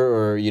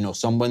wrestler or,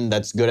 someone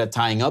that's good at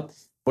tying up.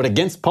 But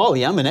against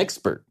Paulie, I'm an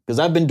expert because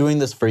I've been doing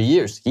this for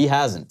years. He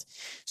hasn't.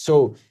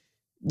 So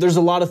there's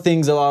a lot of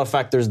things, a lot of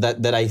factors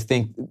that I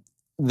think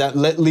that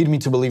lead me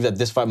to believe that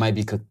this fight might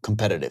be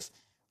competitive.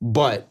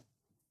 But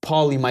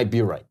Paulie might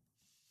be right.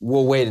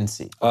 We'll wait and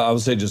see. I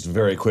would say just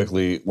very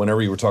quickly,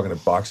 whenever you were talking to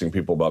boxing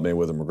people about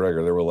Mayweather and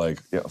McGregor, they were like,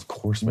 yeah, of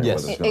course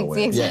Mayweather's going to win.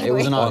 Exactly. Yeah, it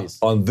was an obvious.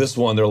 On this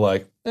one, they're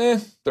like, they're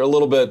a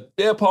little bit,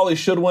 Paulie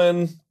should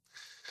win.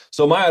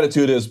 So my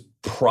attitude is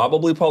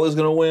probably Paulie's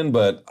going to win,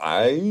 but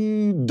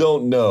I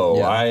don't know.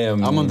 Yeah,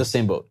 I'm on the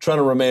same boat. Trying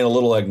to remain a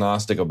little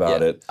agnostic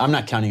about it. I'm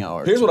not counting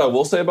out. Here's what I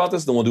will say about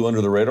this, then we'll do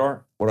under the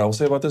radar. What I will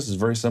say about this is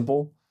very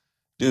simple.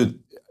 Dude,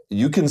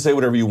 you can say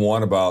whatever you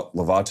want about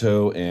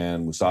Lovato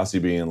and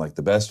Mousasi being like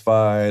the best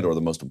fight or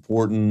the most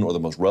important or the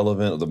most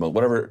relevant or the most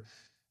whatever,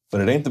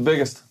 but it ain't the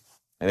biggest.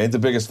 It ain't the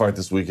biggest fight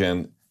this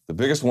weekend. The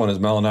biggest one is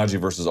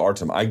Malignaggi versus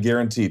Artem. I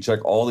guarantee,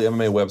 check all the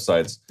MMA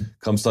websites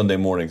come Sunday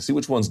morning. See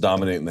which one's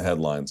dominating the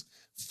headlines.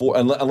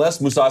 Unless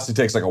Mousasi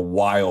takes like a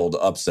wild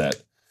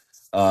upset,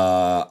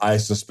 I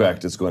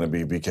suspect it's going to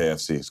be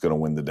BKFC. It's going to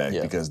win the day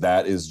because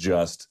that is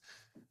just...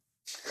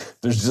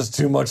 There's just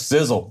too much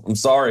sizzle. I'm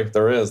sorry,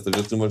 there is. There's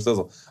just too much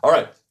sizzle. All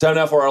right, time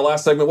now for our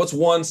last segment. What's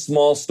one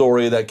small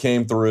story that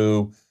came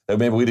through that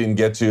maybe we didn't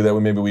get to, that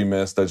maybe we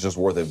missed, that's just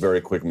worth a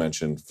very quick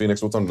mention?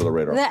 Phoenix, what's under the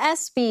radar? The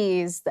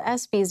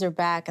ESPYs are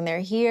back, and they're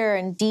here,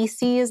 and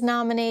DC is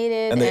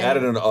nominated. And they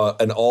added an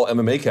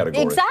all-MMA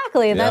category.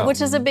 Exactly, which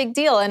is a big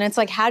deal. And it's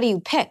like, how do you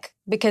pick?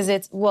 Because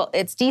it's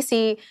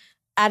DC,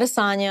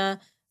 Adesanya,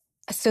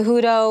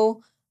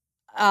 Cejudo,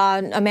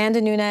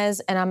 Amanda Nunes,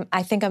 and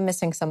I think I'm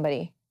missing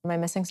somebody. Am I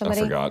missing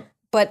somebody? I forgot.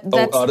 But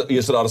that's,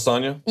 you said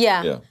Adesanya?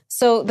 Yeah.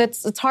 So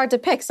it's hard to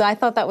pick. So I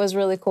thought that was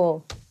really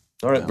cool.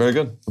 All right, very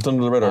good. What's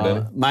under the radar,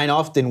 Danny? Mine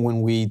often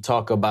when we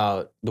talk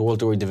about the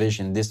welterweight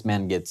division, this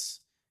man gets,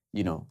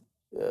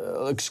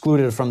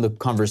 excluded from the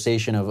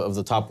conversation of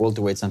the top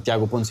welterweight,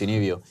 Santiago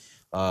Ponzinibbio.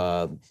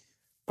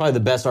 Probably the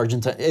best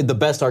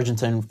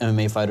Argentine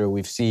MMA fighter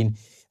we've seen.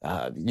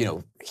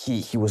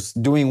 He was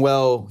doing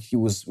well. He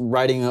was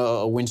riding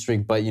a win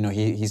streak, but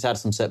he's had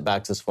some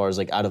setbacks as far as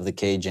like out of the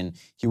cage, and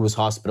he was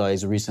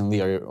hospitalized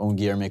recently. Our own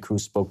Guilherme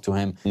Cruz spoke to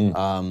him.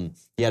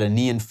 He had a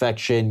knee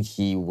infection.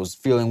 He was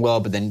feeling well,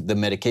 but then the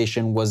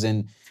medication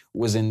wasn't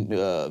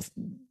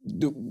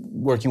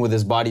working with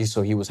his body,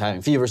 so he was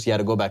having fevers. He had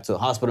to go back to the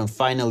hospital, and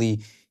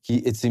finally,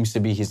 it seems to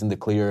be he's in the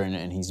clear,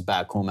 and he's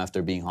back home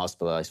after being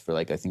hospitalized for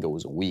I think it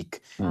was a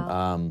week.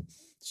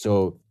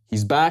 So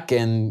he's back,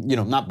 and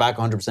not back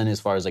 100% as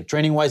far as like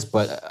training wise,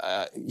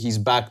 but he's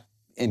back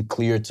and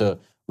clear to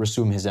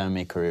resume his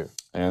MMA career.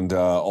 And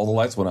all the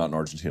lights went out in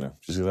Argentina.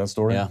 Did you see that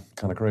story? Yeah.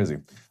 Kind of crazy.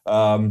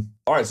 All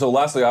right, so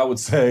lastly, I would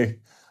say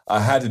I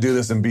had to do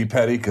this and be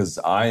petty because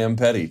I am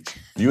petty.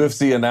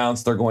 UFC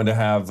announced they're going to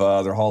have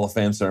their Hall of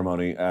Fame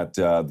ceremony at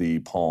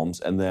the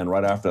Palms, and then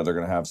right after that, they're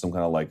going to have some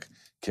kind of like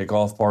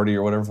kickoff party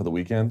or whatever for the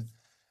weekend,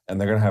 and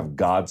they're going to have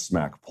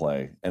Godsmack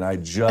play. And I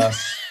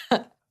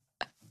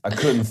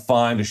couldn't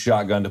find a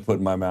shotgun to put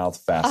in my mouth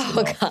fast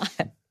enough.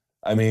 God.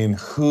 I mean,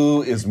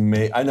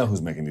 I know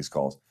who's making these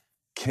calls.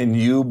 Can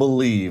you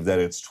believe that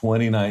it's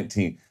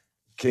 2019?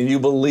 Can you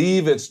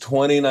believe it's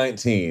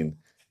 2019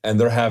 and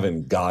they're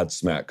having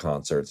Godsmack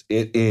concerts?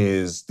 It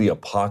is, the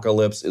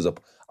apocalypse is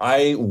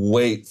I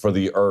wait for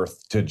the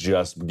earth to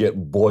just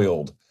get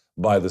boiled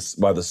by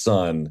the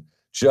sun.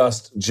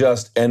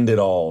 Just end it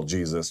all,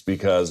 Jesus,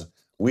 because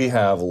we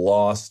have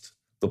lost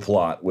the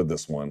plot with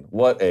this one.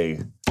 What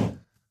a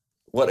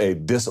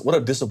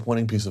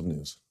disappointing piece of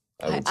news.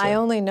 I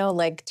only know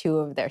like 2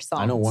 of their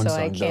songs. I know one so song.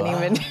 I can't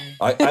even.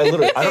 I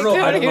literally, I don't know,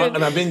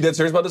 and I'm being dead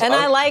serious about this. And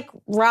I like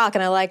rock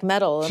and I like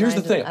metal. Here's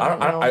the thing.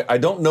 I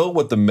don't know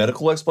what the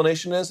medical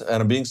explanation is,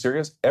 and I'm being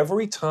serious.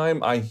 Every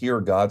time I hear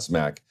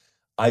Godsmack,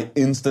 I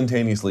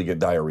instantaneously get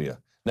diarrhea.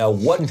 Now,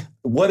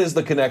 what is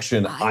the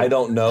connection? I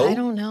don't know. I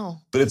don't know.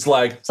 But it's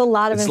like... It's a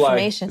lot of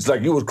information. It's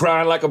like you was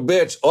crying like a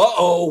bitch.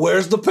 Uh-oh,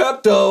 where's the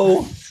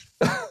Pepto?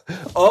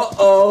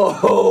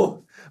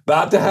 Uh-oh.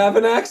 About to have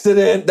an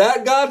accident.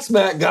 That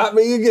Godsmack got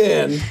me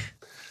again.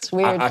 It's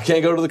weird. I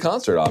can't go to the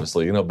concert,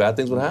 obviously. Bad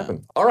things would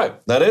happen. All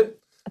right, that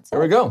it? There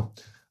we go.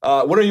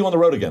 When are you on the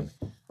road again?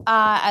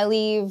 I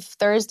leave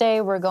Thursday.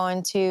 We're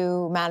going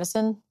to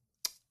Madison.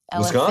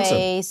 Wisconsin.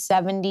 LFA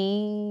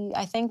 70,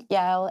 I think.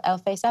 Yeah,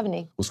 LFA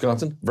 70.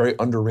 Wisconsin, very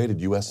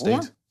underrated U.S. state.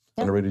 Yeah.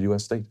 Underrated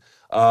U.S. state.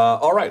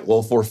 All right,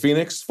 well, for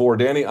Phoenix, for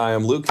Danny, I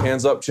am Luke.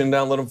 Hands up, chin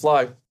down, let him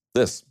fly.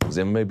 This is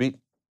MMA Beat.